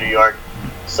meet him at New York.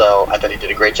 So I thought he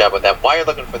did a great job with that. While you're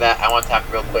looking for that, I want to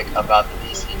talk real quick about the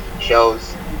DC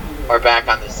shows are back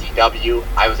on the CW.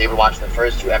 I was able to watch the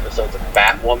first 2 episodes of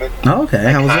Batwoman. Oh,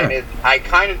 okay. How was that? I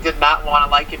kind of did not want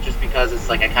to like it just because it's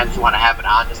like I kind of just want to have it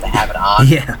on just to have it on.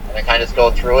 Yeah. And I kind of just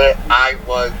go through it. I'm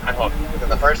hooked. Within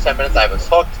the first 10 minutes, I was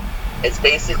hooked. It's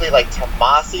basically like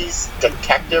Tomasi's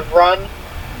Detective Run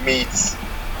meets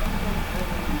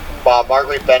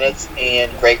Margaret Bennett's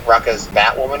and Greg Rucka's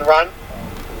Batwoman run.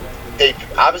 They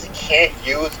obviously can't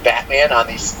use Batman on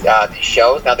these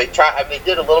shows. Now they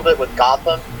did a little bit with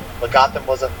Gotham, but Gotham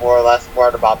wasn't more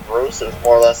about Bruce. It was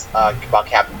more or less about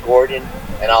Captain Gordon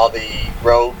and all the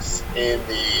rogues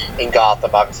in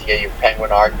Gotham. Obviously, you had your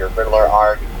Penguin arc, your Riddler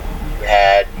arc. You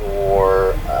had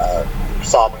your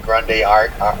Solomon Grundy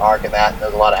arc in that.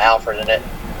 There's a lot of Alfred in it.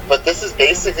 But this is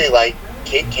basically like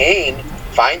Kate Kane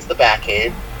finds the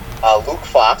Batcave. Luke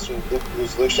Fox,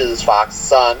 who's Lucius Fox's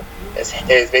son,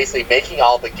 is basically making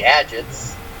all the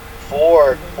gadgets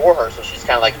for her. So she's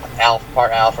kind of like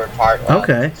part Alfred, part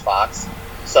Lucius Fox.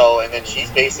 So, and then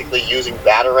she's basically using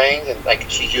batarangs and like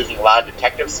she's using a lot of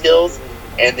detective skills.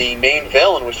 And the main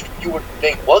villain, which you would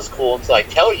think was cool until I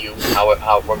tell you how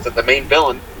it works, that the main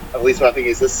villain, at least what I think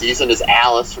is this season, is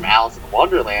Alice from Alice in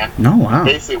Wonderland. Oh, wow.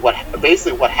 Basically what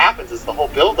happens is the whole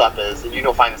build-up is, and you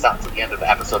don't find this out until the end of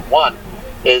episode 1,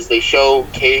 is they show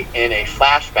Kate in a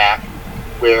flashback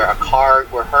where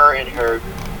her and her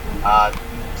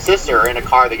sister are in a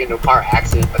car. They get into a car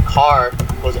accident. The car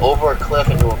goes over a cliff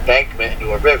into an embankment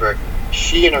into a river.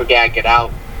 She and her dad get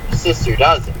out. Her sister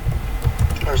doesn't.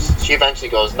 She eventually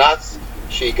goes nuts.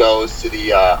 She goes to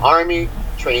the army,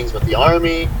 trains with the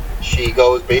army. She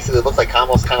goes, basically, it looks like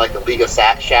almost kind of like the League of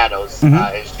Shadows,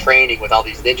 is training with all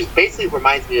these ninjas. Basically, it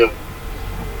reminds me of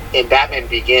in Batman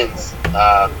Begins,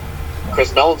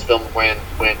 Chris Nolan's film, when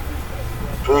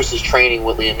Bruce is training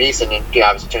with Liam Neeson, and he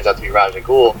obviously turns out to be Ra's al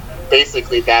Ghul.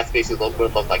 Basically, that's basically what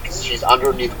it looked like. Cause she's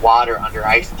underneath water, under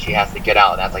ice, and she has to get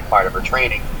out. And that's like part of her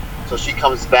training. So she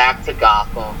comes back to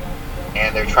Gotham,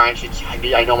 and they're trying.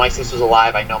 I know my sister's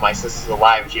alive.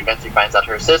 And she eventually finds out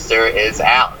her sister is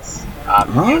Alice.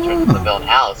 Turns into the villain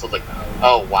Alice. So it's like,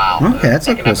 oh wow. Okay, that's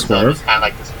a cool swerve. It's kind of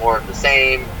like this more of the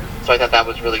same. So I thought that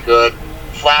was really good.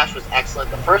 Flash was excellent.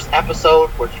 The first episode,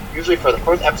 which usually for the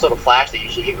first episode of Flash, they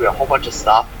usually give you a whole bunch of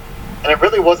stuff. And it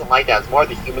really wasn't like that. It was more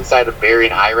the human side of Barry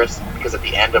and Iris, because at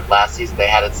the end of last season, they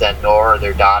had to send Nora,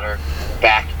 their daughter,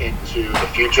 back into the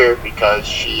future because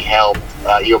she helped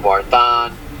Eobard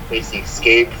Thawne basically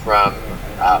escape from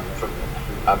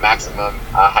Maximum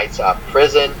Heights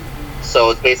prison.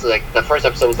 So it's basically like the first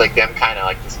episode was like them kind of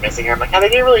like dismissing her. I'm like, they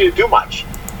didn't really do much.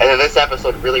 And then this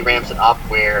episode really ramps it up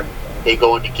where they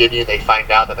go into Gideon. They find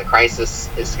out that the crisis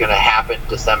is going to happen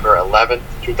December 11th,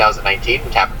 2019,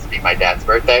 which happens to be my dad's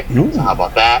birthday. Ooh. So how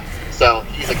about that? So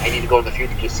he's like, I need to go in the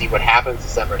future to see what happens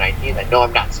December 19th. I know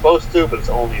I'm not supposed to, but it's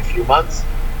only a few months.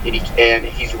 And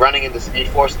he's running into Speed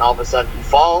Force, and all of a sudden he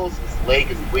falls. His leg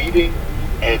is bleeding.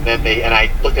 And then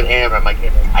I looked at Am, I'm like,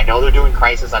 I know they're doing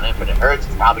Crisis on Infinite Earths.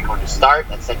 It's probably going to start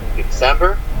that second week of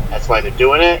December. That's why they're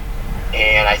doing it.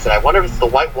 And I said, I wonder if it's the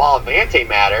white wall of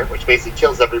antimatter, which basically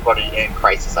kills everybody in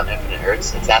Crisis on Infinite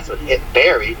Earths. If that's what hit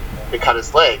Barry to cut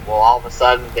his leg. Well, all of a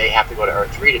sudden, they have to go to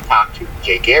Earth 3 to talk to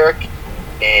Jay Garrick.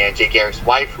 And Jay Garrick's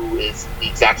wife, who is the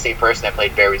exact same person that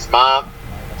played Barry's mom.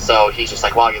 So he's just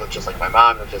like, wow, you look just like my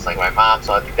mom. You look just like my mom.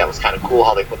 So I think that was kind of cool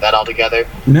how they put that all together.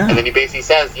 No. And then he basically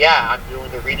says, yeah, I'm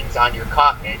doing the readings on your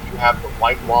cut, and you have the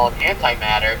white wall of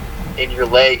antimatter in your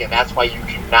leg, and that's why you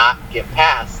cannot get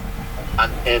past.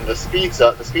 In the Speed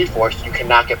Force, you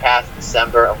cannot get past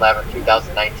December 11th,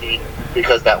 2019,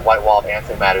 because that white wall of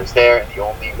antimatter is there.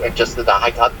 And just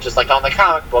like on the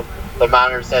comic book, the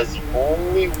Monitor says the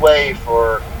only way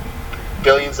for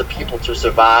billions of people to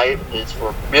survive is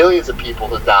for millions of people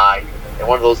to die, and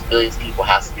one of those millions of people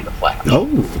has to be the Flash. Oh,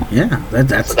 yeah,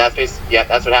 that's what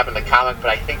happened in the comic.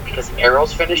 But I think because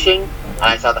Arrow's finishing, and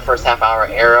I saw the first half hour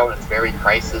of Arrow, and it's very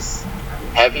Crisis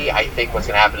heavy, I think what's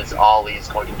going to happen is Ollie is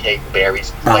going to take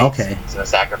Barry's place. Oh, okay. He's going to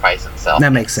sacrifice himself.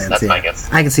 That makes sense. That's yeah. my guess.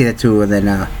 I can see that too. And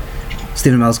then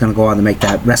Stephen Amell's going to go on to make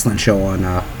that wrestling show on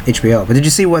HBO. But did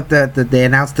you see what they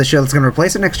announced the show that's going to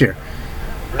replace it next year?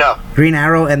 No. Green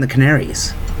Arrow and the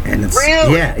Canaries. And it's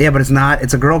Really? yeah, but it's not.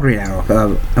 It's a girl Green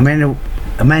Arrow.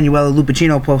 Emanuela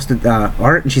Lupacino posted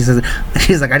art, and she's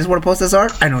like, I just want to post this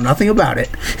art. I know nothing about it,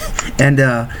 and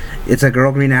it's a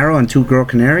girl Green Arrow and 2 girl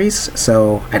Canaries.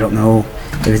 So I don't know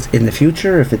if it's in the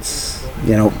future, if it's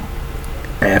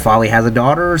if Ollie has a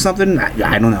daughter or something.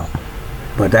 I don't know,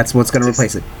 but that's what's going to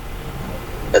replace it.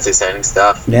 That's exciting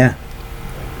stuff. Yeah,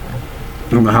 I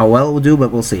don't know how well it will do,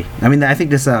 but we'll see. I mean, I think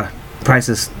this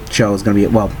Crisis show is going to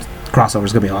be crossover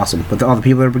is going to be awesome. But all the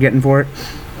people that are getting for it.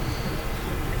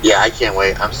 Yeah, I can't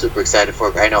wait. I'm super excited for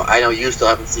it. I know you still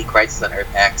haven't seen Crisis on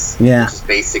Earth X, Yeah. which is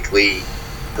basically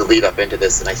the lead up into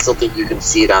this, and I still think you can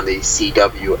see it on the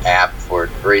CW app for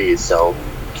free, so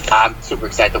I'm super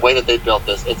excited. The way that they built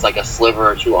this, it's like a sliver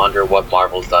or two under what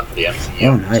Marvel's done for the MCU.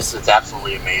 Oh, nice. It's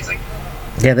absolutely amazing.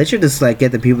 Yeah, they should just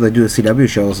get the people that do the CW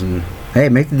shows and hey,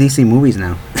 make the DC movies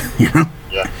now. Yeah,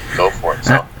 go for it.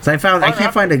 So I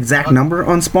can't find the exact number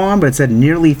on Spawn, but it said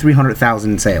nearly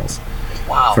 300,000 in sales.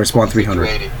 wow. For Spawn 300.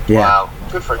 380. Yeah. Wow.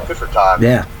 Good for Todd.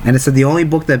 Yeah, and it said the only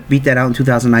book that beat that out in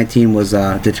 2019 was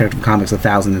Detective Comics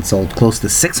 1000 that sold close to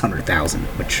 600,000,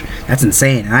 which that's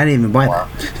insane. And I didn't even buy that.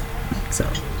 So.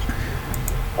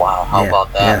 Wow, how Yeah,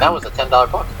 about that? yeah. That was a $10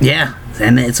 book. Yeah,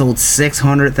 and it sold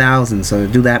 600,000. So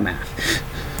do that math.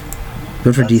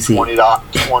 Good for DC.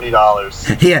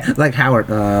 $20. Yeah, like Howard.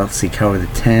 Let's see, Howard the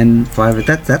 10, 5.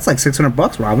 That's like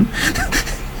 $600, Robin.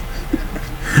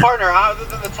 Partner, other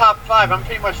than the top 5, I'm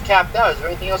pretty much tapped out. Is there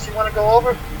anything else you want to go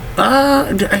over?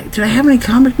 Did I have any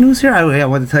comic news here? I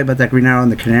wanted to tell you about that Green Arrow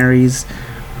and the Canaries.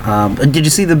 Did you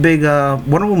see the big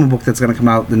Wonder Woman book that's going to come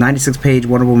out? The 96-page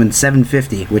Wonder Woman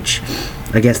 750, which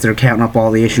I guess they're counting up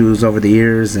all the issues over the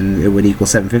years, and it would equal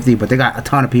 750. But they got a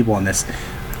ton of people on this.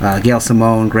 Gail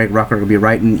Simone, Greg Rucker will be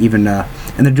writing, even, and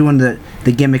they're doing the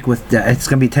gimmick with, it's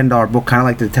going to be a $10 book, kind of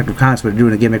like the Detective Comics, but they're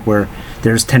doing a gimmick where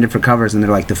there's 10 different covers, and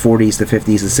they're like the 40s, the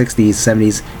 50s, the 60s,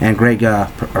 70s, and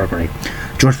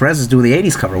George Perez is doing the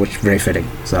 80s cover, which is very fitting,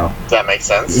 so. That makes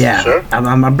sense. Yeah, Sure.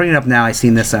 I'm bringing it up now. I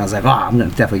seen this, and I was like, I'm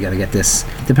definitely going to get this.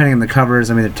 Depending on the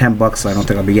covers, I mean, they're $10, so I don't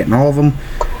think I'll be getting all of them.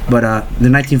 But the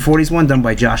 1940s one, done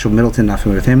by Joshua Middleton, not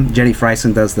familiar with him. Jenny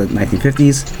Frison does the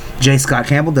 1950s. J. Scott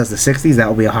Campbell does the 60s. That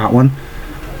will be a hot one.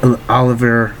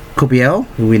 Oliver Copiel,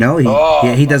 who we know,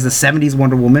 he does the 70s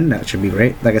Wonder Woman. That should be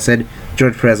great. Like I said,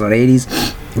 George Perez on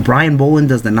 80s. Brian Boland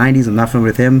does the 90s. I'm not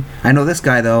familiar with him. I know this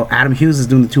guy though. Adam Hughes is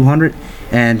doing the 200,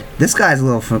 and this guy's a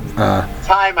little.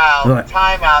 Time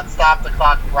out. Stop the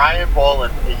clock. Brian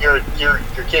Boland, you're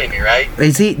kidding me, right?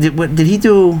 Is he? Did he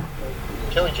do?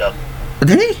 Killing Joke.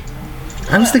 Did he?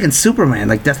 I was thinking Superman,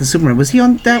 like Death of Superman. Was he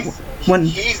on that one?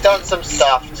 He's done some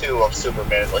stuff too of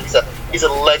Superman. Like he's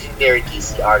a legendary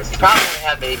DC artist. He probably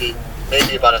had maybe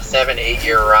about a 7-8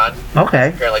 year run. Okay.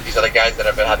 Compared to like these other guys that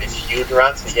have had these huge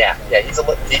runs. But yeah,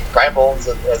 Brian Boland's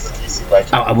as a DC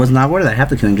legend. I was not aware of that. Half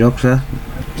the Killing Joke's a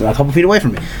couple feet away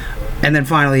from me. And then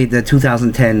finally, the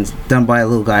 2010s done by a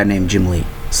little guy named Jim Lee.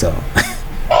 So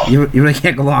you really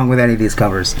can't go wrong with any of these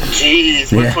covers.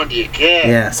 Jeez, which one do you get?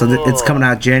 Yeah, so it's coming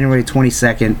out January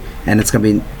 22nd, and it's going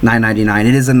to be $9.99.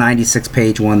 It is a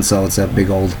 96-page one, so it's a big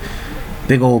old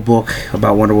book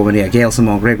about Wonder Woman. Yeah, Gail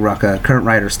Simone, Greg Rucka, current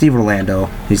writer Steve Orlando,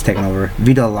 he's taking over.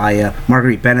 Vita Alaya,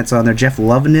 Marguerite Bennett's on there. Jeff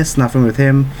Loveness, not familiar with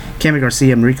him. Cami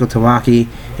Garcia, Mariko Tamaki,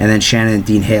 and then Shannon and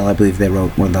Dean Hale. I believe they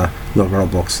wrote one of the Little Girl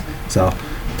books. So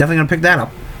definitely gonna pick that up.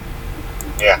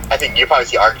 Yeah, I think you probably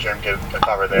see Archer to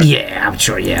cover there. Yeah, I'm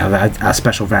sure. Yeah, a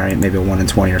special variant, maybe a 1 in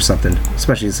 20 or something.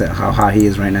 Especially how high he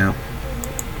is right now.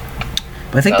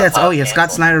 But I think that's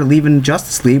Scott Snyder leaving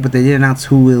Justice League, but they didn't announce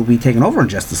who will be taking over in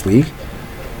Justice League.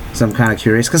 So I'm kind of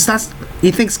curious because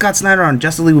you think Scott Snyder on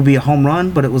Justice League would be a home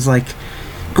run, but it was like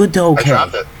good to okay. I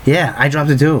dropped it. Yeah, I dropped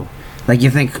it too. Like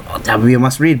you think that would be a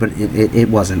must read, but it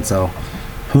wasn't. So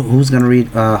who's gonna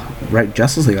write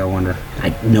Justice League? I wonder. I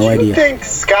have no idea. Do you think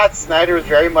Scott Snyder is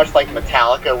very much like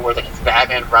Metallica, where like his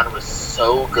Batman run was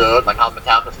so good, like how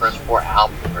Metallica's first 4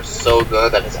 albums were so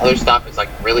good that his other stuff is like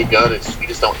really good. We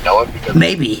just don't know it because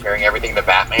maybe comparing everything to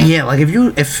Batman. Yeah, like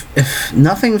if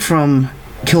nothing from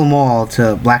Kill 'Em All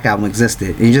to Black Album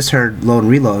existed, and you just heard Load and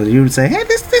Reload, you would say, hey,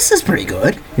 this is pretty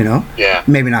good, you know? Yeah.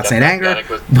 Maybe not Saint Anger,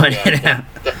 but yeah.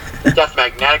 Death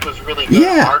Magnetic was really good.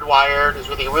 Yeah. Hardwired was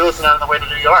really good. We listened on the way to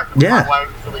New York. Yeah. Hardwired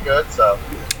was really good, so.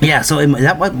 Yeah, so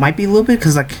that might be a little bit,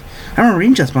 because like, I remember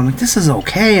reading just, but I'm like, this is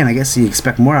okay, and I guess you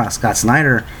expect more out of Scott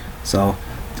Snyder, so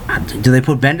do they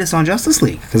put Bendis on Justice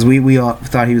League? Because we all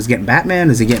thought he was getting Batman.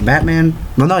 Is he getting Batman?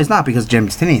 Well, no, he's not because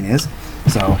James Tynion is.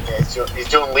 So yeah, he's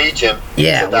doing Legion.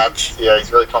 Yeah, so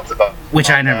he's really pumped about. Which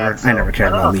I never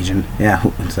cared about Legion. Yeah,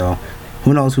 so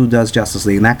who knows who does Justice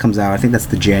League? And that comes out. I think that's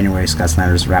the January. Scott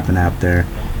Snyder's wrapping that up there.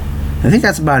 I think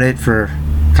that's about it for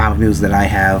comic news that I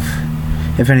have.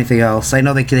 If anything else, I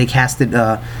know they casted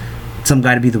some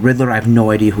guy to be the Riddler. I have no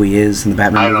idea who he is in the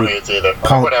Batman movie. I don't know who he is either.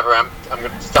 Whatever. I'm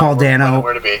going to Paul Dano.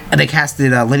 Where to be. And they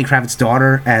casted Lenny Kravitz's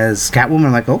daughter as Catwoman.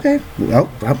 I'm like, okay, well,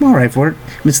 I'm all right for it.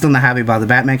 I'm still not happy about the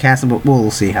Batman casting, but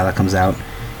we'll see how that comes out.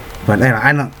 But you know,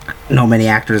 I don't know many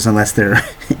actors unless they're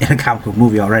in a comic book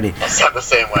movie already. It's not the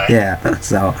same way. Yeah.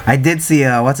 So I did see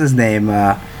what's his name,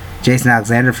 Jason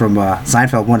Alexander from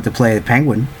Seinfeld wanted to play the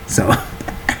Penguin. So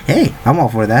hey, I'm all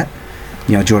for that.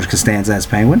 You know, George Costanza as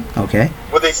Penguin. Okay.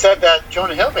 Well, they said that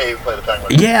Jonah Hill may play the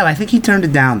Penguin. Yeah, I think he turned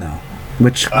it down though.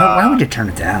 Which why would you turn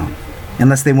it down?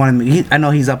 Unless they want him. I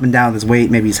know he's up and down with his weight.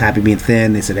 Maybe he's happy being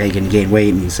thin. They said, "Hey, can you gain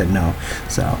weight?" And he said no.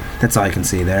 So that's all I can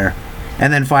see there.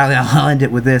 And then finally, I'll end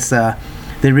it with this.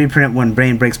 They reprint when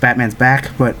Brain breaks Batman's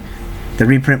back, but the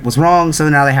reprint was wrong. So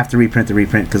now they have to reprint the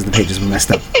reprint because the pages were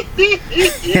messed up.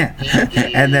 Yeah.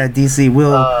 And DC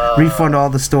will refund all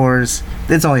the stores.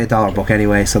 It's only $1 book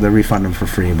anyway, so they'll refund them for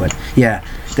free. But yeah,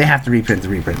 they have to reprint the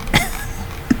reprint.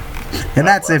 And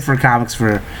that's it for comics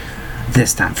for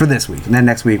this week. And then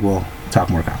next week we'll talk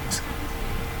more comics.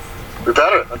 We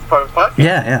better. That's part of the podcast.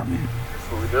 Yeah, man.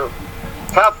 That's what we do.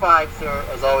 Top 5, sir.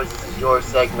 As always, this is your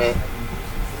segment.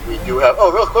 We do have.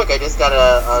 Oh, real quick, I just got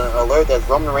an alert that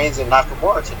Roman Reigns and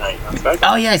Nakamura tonight.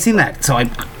 Oh yeah, I seen that. So I'm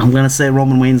gonna say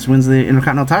Roman Reigns wins the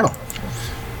Intercontinental title.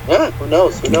 Yeah, who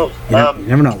knows? Who knows? You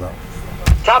never know though.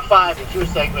 Top 5, it's your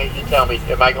segment. You tell me.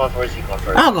 Am I going first? You going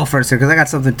first? I'll go first here because I got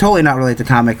something totally not related to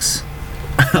comics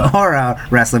or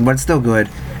wrestling, but it's still good.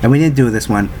 And we didn't do this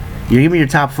one. You give me your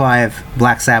top 5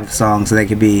 Black Sabbath songs, and they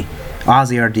could be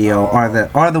Ozzy or Dio, or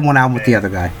the one album with the other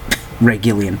guy, Ray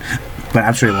Gillian. But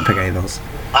I'm sure you won't pick any of those.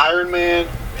 Iron Man,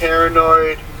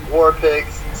 Paranoid, War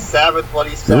Pigs, Sabbath,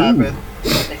 Bloody Sabbath,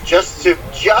 and just to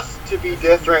be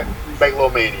different,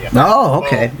 Megalomania. Oh,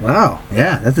 okay. Wow.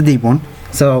 Yeah, that's a deep one.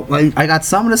 So I got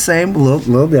some of the same, a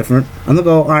little different. I'm gonna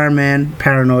go Iron Man,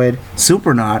 Paranoid,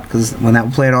 Supernaut, because when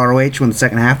that played ROH in the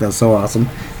second half, that was so awesome.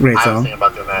 Great song. I was thinking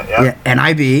about doing that. Yeah. And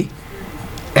IB,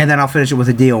 and then I'll finish it with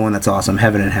a Dio one that's awesome,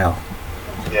 Heaven and Hell.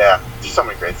 Yeah, there's so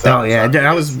many great songs. Oh yeah,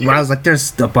 I was like,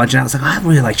 there's a bunch, and I was like, I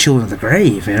really like Children of the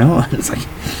Grave, you know. It's like,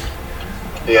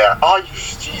 yeah. Oh,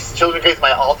 jeez, Children of the Grave is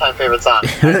my all-time favorite song.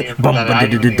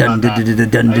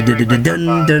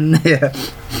 Yeah.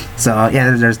 So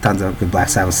yeah, there's tons of good Black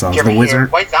Sabbath songs. The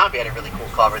Wizard. White Zombie had a really cool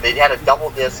cover. They had a double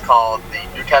disc called the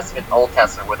New Testament and Old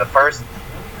Testament, where the first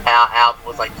album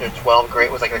was like the 12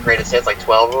 great, was like the greatest hits, like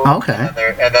 12 of them. Oh, okay.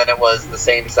 And then it was the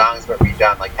same songs but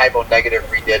redone. Like Typo Negative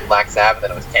redid Black Sabbath,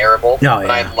 and it was terrible. Oh, yeah.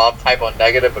 But I loved Typo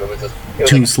Negative, but it was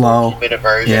too like slow. 15-minute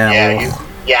version. Yeah.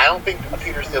 Yeah, I don't think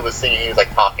Peter Steele was singing. He was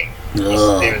like talking. He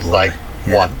was like,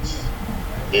 yeah. "What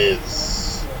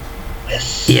is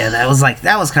this?" Yeah, that was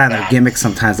kind of a gimmick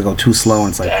sometimes to go too slow, and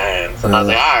it's like. And so I was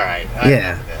like, all right.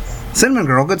 Yeah. Cinnamon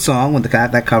Girl, good song with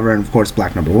that cover, and of course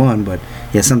Black Number One. But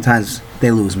yeah, sometimes they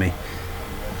lose me.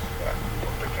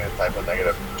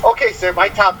 Okay, sir, my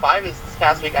top 5 is this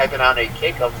past week I've been on a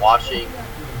kick of watching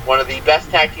one of the best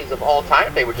tag teams of all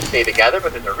time. They would just stay together,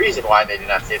 but there's a reason why they did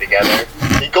not stay together.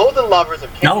 The Golden Lovers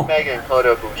of Kenny Omega and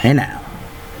Kota Ibushi. Hey now.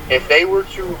 If they were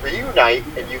to reunite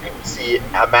and you can see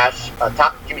a match,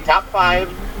 give me top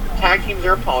 5 tag teams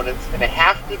or opponents, and they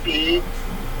have to be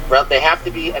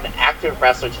an active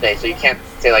wrestler today, so you can't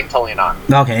say like Tully and On.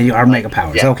 Okay, you are Mega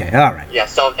Powers. Yeah. Okay, all right. Yeah,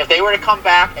 so if they were to come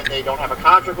back and they don't have a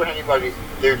contract with anybody,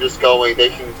 they're just going. They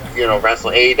can,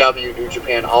 wrestle AEW, New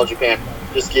Japan, All Japan.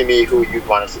 Just give me who you'd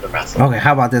want to see them wrestle. Okay,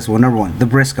 how about this one? Number 1, the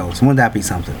Briscoes. Wouldn't that be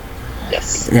something?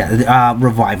 Yes. Yeah.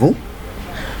 Revival.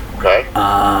 Okay.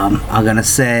 I'm gonna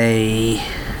say.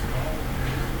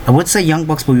 I would say Young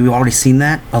Bucks, but we've already seen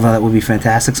that. Although that would be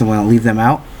fantastic, so I'm gonna leave them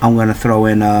out. I'm gonna throw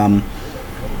in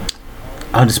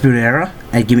Undisputed Era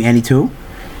and give me any 2.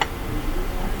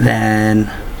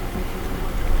 Then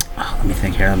let me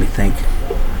think here.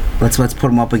 Let's put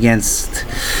them up against.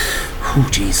 Oh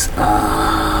jeez.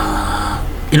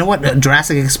 You know what?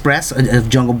 Jurassic Express of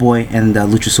Jungle Boy and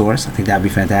Luchasaurus. I think that'd be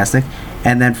fantastic.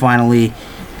 And then finally,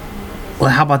 well,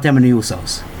 how about them and the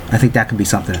Usos? I think that could be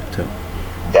something too.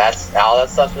 That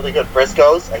stuff's really good.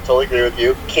 Briscoes, I totally agree with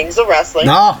you. Kings of Wrestling.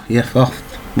 Oh yeah. Oh,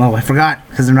 I forgot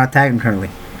because they're not tagging currently.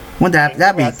 Wouldn't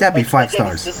that'd be 5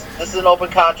 stars. This is an open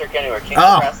contract anywhere. Kings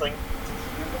of Wrestling.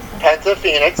 Penta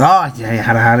Phoenix. Oh yeah.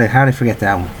 How did I forget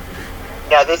that one?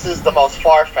 Now this is the most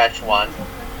far-fetched one,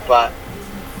 but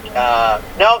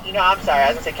No, I'm sorry.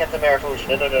 I was going to say Kenta Marufuji.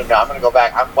 No. I'm going to go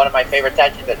back. One of my favorite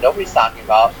tag teams that nobody's talking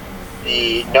about.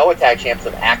 The Noah Tag Champs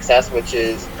of Access, which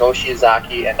is Go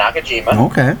Shiozaki and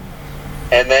Nakajima. Okay.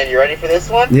 And then, you ready for this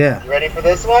one? Yeah. You ready for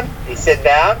this one? You sit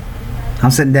down?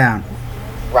 I'm sitting down.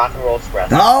 Rock and Roll Express.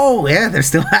 Oh, yeah, they're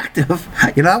still active.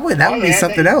 That would be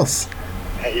something else.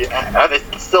 Are they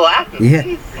still active? Yeah.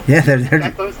 Jeez. Yeah, they're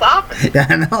That's what stopping.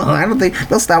 Yeah, no, I don't think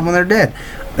they'll stop when they're dead.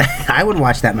 I would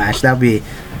watch that match. That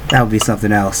would be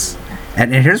something else.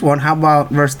 And here's one. How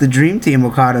about versus the Dream Team,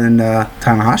 Okada and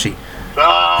Tanahashi?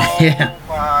 Oh, yeah.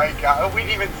 My God. We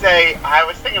didn't even say, I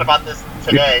was thinking about this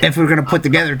today. If we're going to put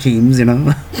together teams,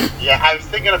 Yeah, I was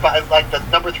thinking about, like, the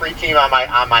number 3 team on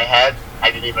my head. I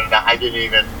didn't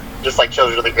even, just like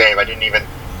Children of the Grave,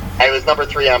 it was number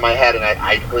 3 on my head, and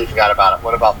I completely forgot about it.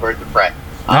 What about Birds of Prey?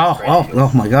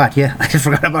 Oh my God, yeah. I just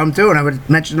forgot about him too, and I would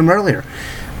mention him earlier.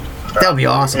 That would be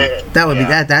awesome. That would be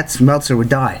that Meltzer would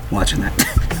die watching that.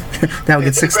 That would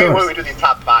get 6 stars. It's a great way we do these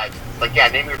top 5. Like, yeah,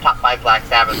 name your top 5 Black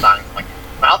Sabbath songs. I'm like,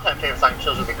 my all-time favorite song is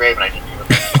Children of the Grave, and I didn't even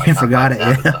mention my I forgot it,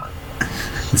 yeah.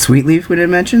 Sweet Leaf we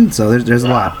didn't mention, so there's a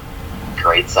lot.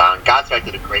 Great song. Godsmack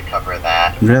did a great cover of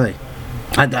that. Really?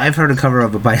 I've heard a cover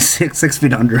of it by 6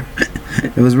 Feet Under.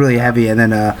 It was really heavy, and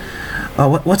then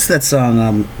what's that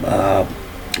song?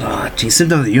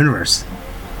 Symptom of the Universe.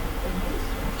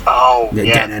 Oh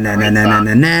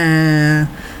yeah.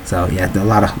 So yeah, a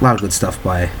lot of good stuff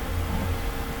by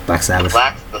Black Sabbath.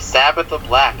 The Sabbath of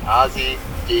Black. Ozzy,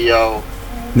 Dio,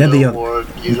 Bill Ward,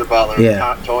 Geezer Butler,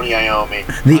 Tony Iommi.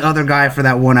 The other guy for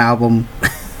that one album.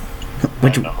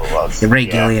 Which I don't know who was. Ray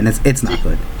Gillian. It's not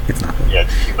good. It's not good. Yeah,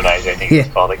 Dehumanizer, I think it's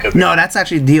called. It could be. No, that's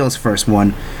actually Dio's first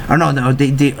one. Or no,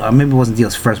 maybe it wasn't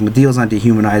Dio's first one, but Dio's on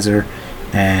Dehumanizer.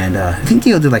 And I think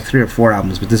Dio did like 3 or 4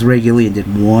 albums, but this Ray Gillian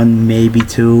did 1, maybe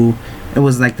 2. It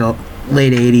was like the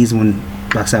late 80s when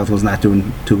Black Sabbath was not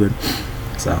doing too good.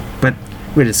 So, but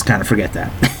we just kind of forget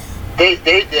that. They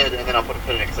did, and then I'll put a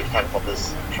pin in it because I've talked about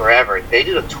this forever. They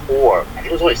did a tour. I think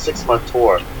it was only a 6-month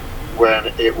tour when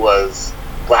it was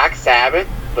Black Sabbath,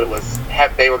 but it was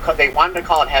they wanted to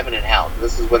call it Heaven and Hell.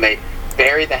 This is when they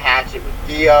buried the hatchet with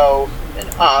Dio and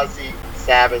Ozzy,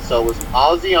 Sabbath. So it was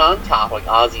Ozzy on top, like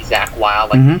Ozzy, Zakk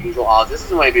Wylde, like the usual Ozzy. This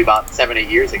is maybe about 7-8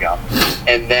 years ago.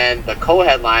 And then the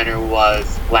co-headliner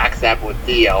was Black Sabbath with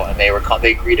Dio, and they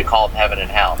agreed to call it Heaven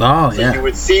and Hell. Oh, so you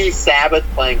would see Sabbath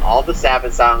playing all the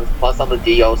Sabbath songs plus all the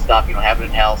Dio stuff. Heaven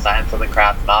and Hell, Silence of the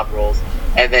Crafts, Mob Rules.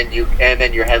 And then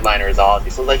your headliner is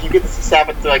Ozzy. So like you get to see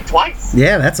Sabbath like twice.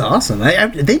 Yeah, that's awesome.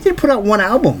 They did put out one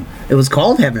album. It was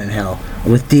called Heaven and Hell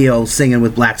with Dio singing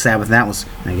with Black Sabbath. That was,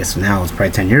 I guess now it's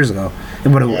probably 10 years ago,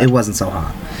 but it wasn't so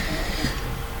hot.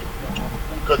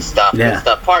 Good stuff. Yeah. Good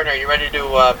stuff. Partner, you ready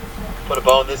to put a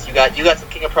bow in this? You got some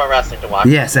King of Pro Wrestling to watch.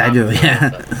 Yes, I do.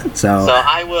 Yeah. So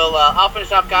I will. I'll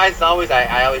finish up, guys. As always,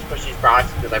 I always push these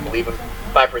products because I believe in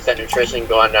 5% Nutrition.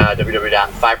 Go on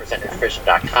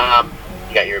www.5percentnutrition.com.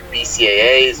 You got your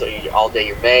BCAAs, All Day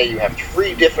Your May. You have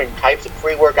 3 different types of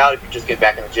pre-workout if you just get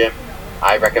back in the gym.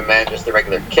 I recommend just the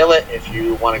regular Kill It. If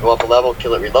you want to go up a level,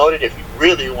 Kill It Reloaded. If you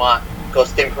really want, go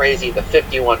stim crazy, the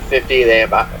 5150. They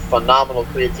have a phenomenal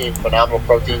creatine, phenomenal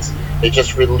proteins. They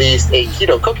just released a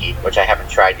keto cookie, which I haven't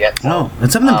tried yet. So, and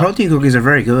some of the protein cookies are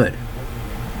very good.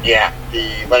 Yeah,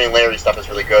 the Lenny and Larry stuff is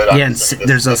really good. Yeah, and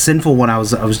there's a Sinful one I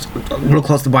was real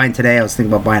close to buying today. I was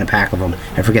thinking about buying a pack of them.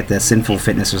 I forget the Sinful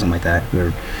Fitness or something like that.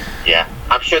 Yeah,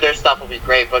 I'm sure their stuff will be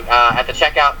great. But at the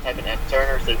checkout, type in Ed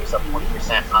Turner, save yourself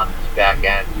 20% on the back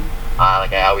end.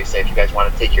 Like I always say, if you guys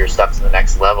want to take your stuff to the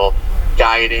next level,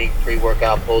 dieting,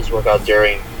 pre-workout, post-workout,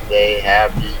 during, they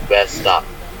have the best stuff.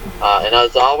 And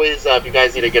as always, if you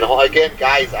guys need to get a hold, again,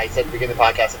 guys, I said at the beginning of the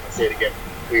podcast, I'm going to say it again.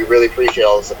 We really appreciate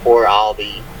all the support, all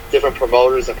the different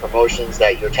promoters and promotions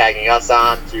that you're tagging us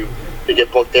on to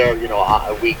get booked there.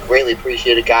 We greatly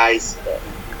appreciate it, guys.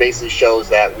 Basically shows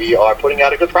that we are putting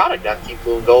out a good product on Team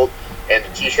Blue and Gold. And the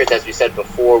t-shirts, as we said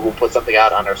before, we'll put something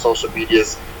out on our social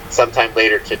medias sometime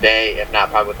later today, if not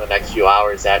probably within the next few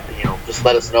hours. That just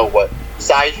let us know what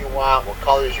size you want, what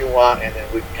colors you want, and then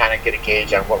we can kind of get a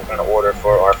gauge on what we're going to order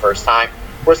for our first time.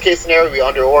 Worst case scenario, we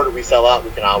under order, we sell out,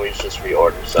 we can always just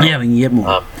reorder. So yeah, we can get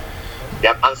more.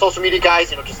 Yep. On social media,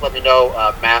 guys, just let me know,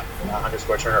 Matt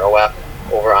 _Turner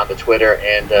OF over on the Twitter,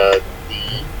 and the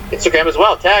Instagram as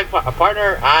well. Tag a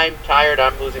partner. I'm tired.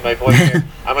 I'm losing my voice here.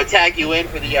 I'm gonna tag you in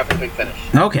for the big finish.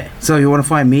 Okay, so you want to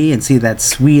find me and see that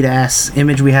sweet ass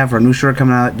image we have for a new shirt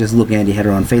coming out? Just look Andy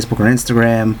Header on Facebook or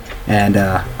Instagram, and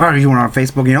or if you want on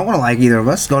Facebook, you don't want to like either of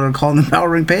us, go to the Call in the Bell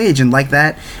Ring page and like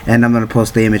that, and I'm gonna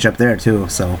post the image up there too.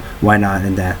 So why not?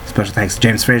 And special thanks to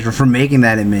James Fraser for making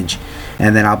that image.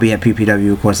 And then I'll be at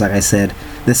PPW, of course, like I said,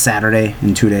 this Saturday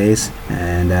in 2 days,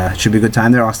 and it should be a good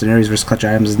time there. Austin Aries versus Clutch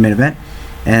Items is the main event.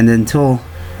 And until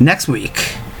next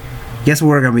week, guess what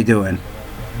we're going to be doing?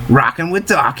 Rockin' with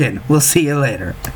Dawkin'. We'll see you later.